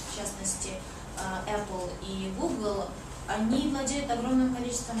 в частности Apple и Google, они владеют огромным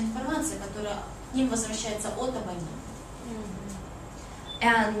количеством информации, которая к ним возвращается от абонента.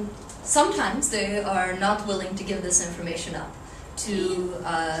 And sometimes they are not willing to give this information up to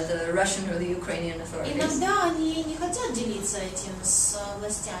the Russian or the Ukrainian authorities. Иногда они не хотят делиться этим с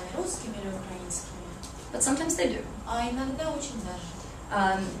властями русскими или украинскими. But sometimes they do. А иногда очень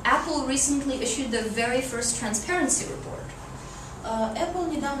даже. Apple recently issued the very first transparency report. Apple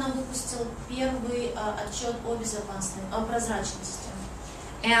недавно выпустил первый отчет о прозрачности.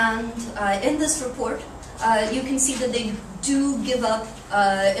 And in this report, you can see that they do give up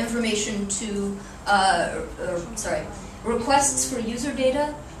information to, requests for user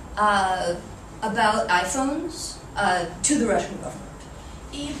data about iPhones to the Russian government.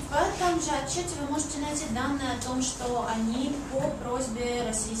 И в этом же отчете вы можете найти данные о том, что они по просьбе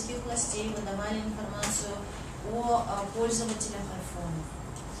российских властей выдавали информацию о пользователях айфонов.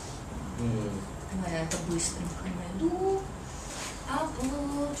 Я это быстренько найду.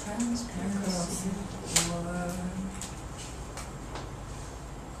 Apple transparency.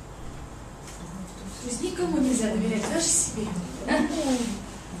 То есть никому нельзя доверять, даже себе.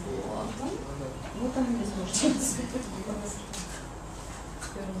 Вот он возможно.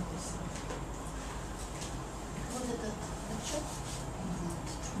 Вот этот отчет.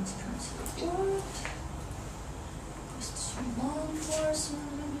 Transparency report. Law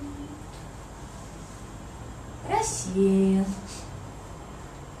enforcement. Россия.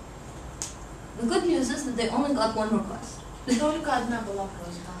 The good news is that they only got one request. Только одна была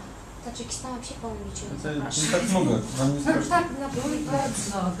просьба. Таджикистан вообще, по-моему, ничего не Это не запрашивает. так много, нам не страшно. Так, например,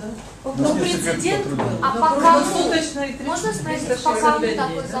 Но прецедент был. а Но пока круглосуточный 365 можно спросить, пока дней,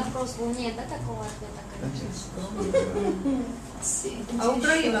 такой да? запрос был? Нет, да, такого ответа, конечно. А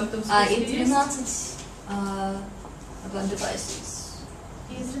Украина в том И смысле есть? 12 about devices.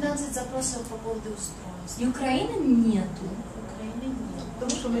 И 12 запросов по поводу устройств. И Украины нету. Украины нет.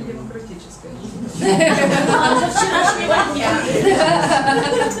 Потому что мы демократическая. До вчерашнего дня.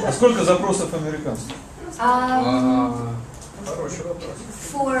 А сколько запросов американцев? Хороший вопрос.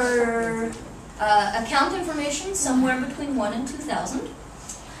 For account information, somewhere between 1 and 2,000.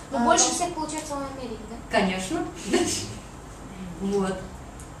 Но больше всех получается в Америке, да? Конечно. Вот.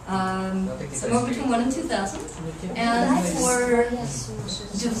 Somewhere between 1 and 2,000. And for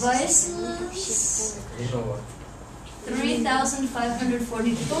devices,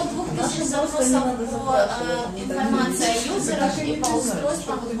 3,540. До 2000 запросов по информации о юзерах и по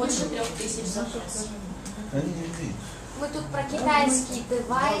устройствам больше 3000 запросов. Они не видят. Мы тут про китайские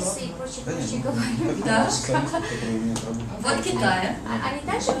девайсы и прочее говорим. Да. Которые умеют работать. Вот Китай. Они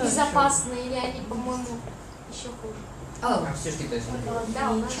также безопасные или они, по-моему, еще хуже? Oh. А все ж китайские.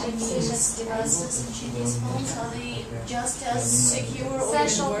 Да, у нас же Chinese devices and Chinese phones, are they just as secure or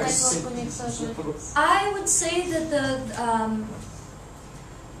Social worse? network у них тоже. I would say that the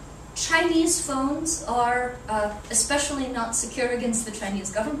Chinese phones are especially not secure against the Chinese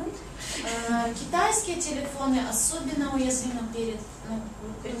government. Китайские телефоны особенно уязвимы перед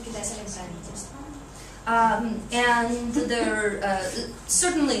китайским правительством. And they're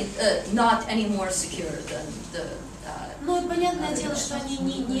certainly not any more secure than the. Ну и понятное дело, что они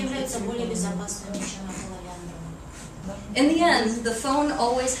не являются более безопасными, чем Apple и Android. In the end, the phone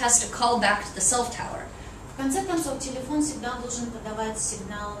always has to call back to the cell tower. В конце концов, телефон всегда должен подавать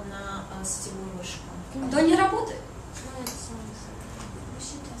сигнал на сетевую вышку. То не работает.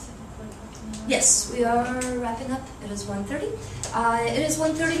 Yes, we are wrapping up. It is 1:30. It is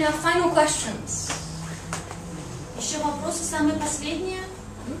 1:30 now. Final questions. Еще вопросы, самые последние.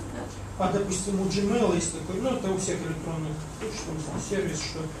 А, допустим, у Gmail есть такой, ну, это у всех электронных сервис,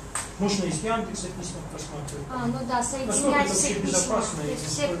 что можно из Яндекса письма просматривать. Ну да, соединять все письма. То есть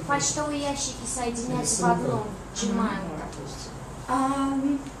все почтовые ящики соединять в одном Gmail, допустим.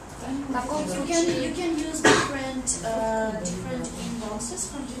 В таком случае... You can use different inboxes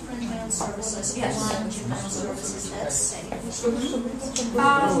from different mail services. Yes. One Gmail services, that's safe.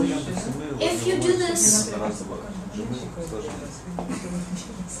 If you do this,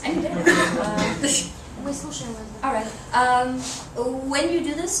 Мы слушаем вас. all right. When you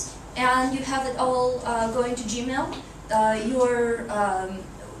do this and you have it all going to Gmail,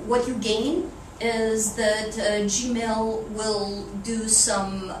 what you gain is that Gmail will do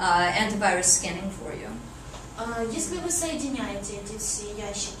some antivirus scanning for you. Если вы соединяете эти все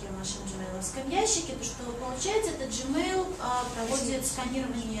ящики в вашем gmail-овском ящике, то что получается, это Gmail проводит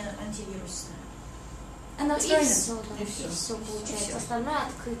сканирование антивирусное. And that's И very все, nice. да, и все получается. Остальное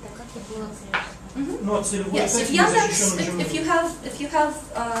открыто, как и было прежде. Ну, а целевой Yes, if эффект не Yandex, защищен if you have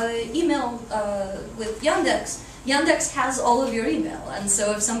email with Yandex has all of your email, and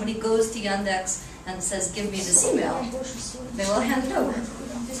so if somebody goes to Yandex and says, "Give me this email," they will hand it over.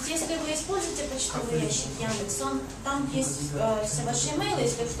 То есть, если вы используете почтовый ящик Яндекс, там есть все ваши имейлы,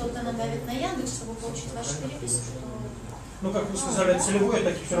 если кто-то надавит на Яндекс, чтобы получить вашу переписку, то... Ну, как вы сказали, целевой,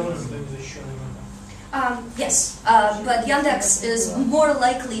 так и все равно это не защищенный. Yes, but Yandex is more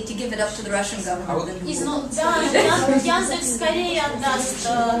likely to give it up to the Russian government than Google. Да, Яндекс скорее отдаст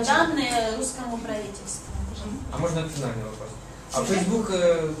данные русскому правительству. А можно финальный вопрос? А Facebook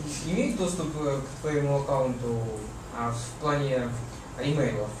имеет доступ к твоему аккаунту в плане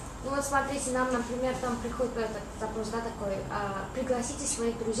имейлов? Ну вот смотрите, нам, например, там приходит этот запрос, да, такой, пригласите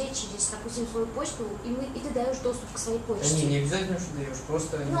своих друзей через, допустим, свою почту, и ты даешь доступ к своей почте. Не обязательно, что даешь,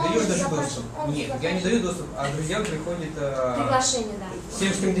 просто не Ну, даешь он даже запрашивает, доступ. он Нет, я не запрашивает. даю доступ, а друзьям приходит Приглашение, да.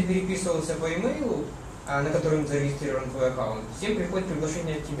 всем, с кем ты переписывался по имейлу, на котором зарегистрирован твой аккаунт, всем приходит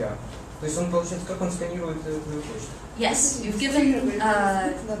приглашение от тебя. То есть он, получается, как он сканирует твою почту? Yes, you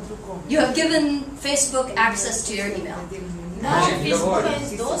have given Facebook access to your email. Да, у Фейсбука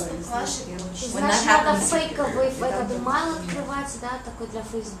есть доступ к вашей почте. When that Значит, надо happens- фейковый этот email открывать, да, такой для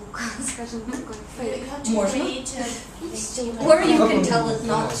Фейсбука, скажем, такой фейк. Можно. Можно. Or you can tell it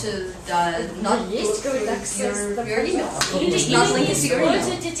not to, not Есть какой-то your, аксесс your email. Или It's not не linked to your email.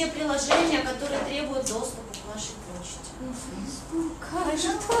 используйте те приложения, которые требуют доступа к вашей почте. Как же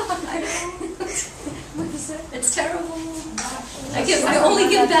так? It's terrible. I only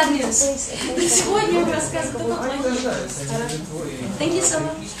give bad news. Сегодня мы рассказываем только плохие. Thank you so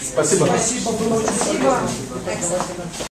much. Спасибо, было очень полезно.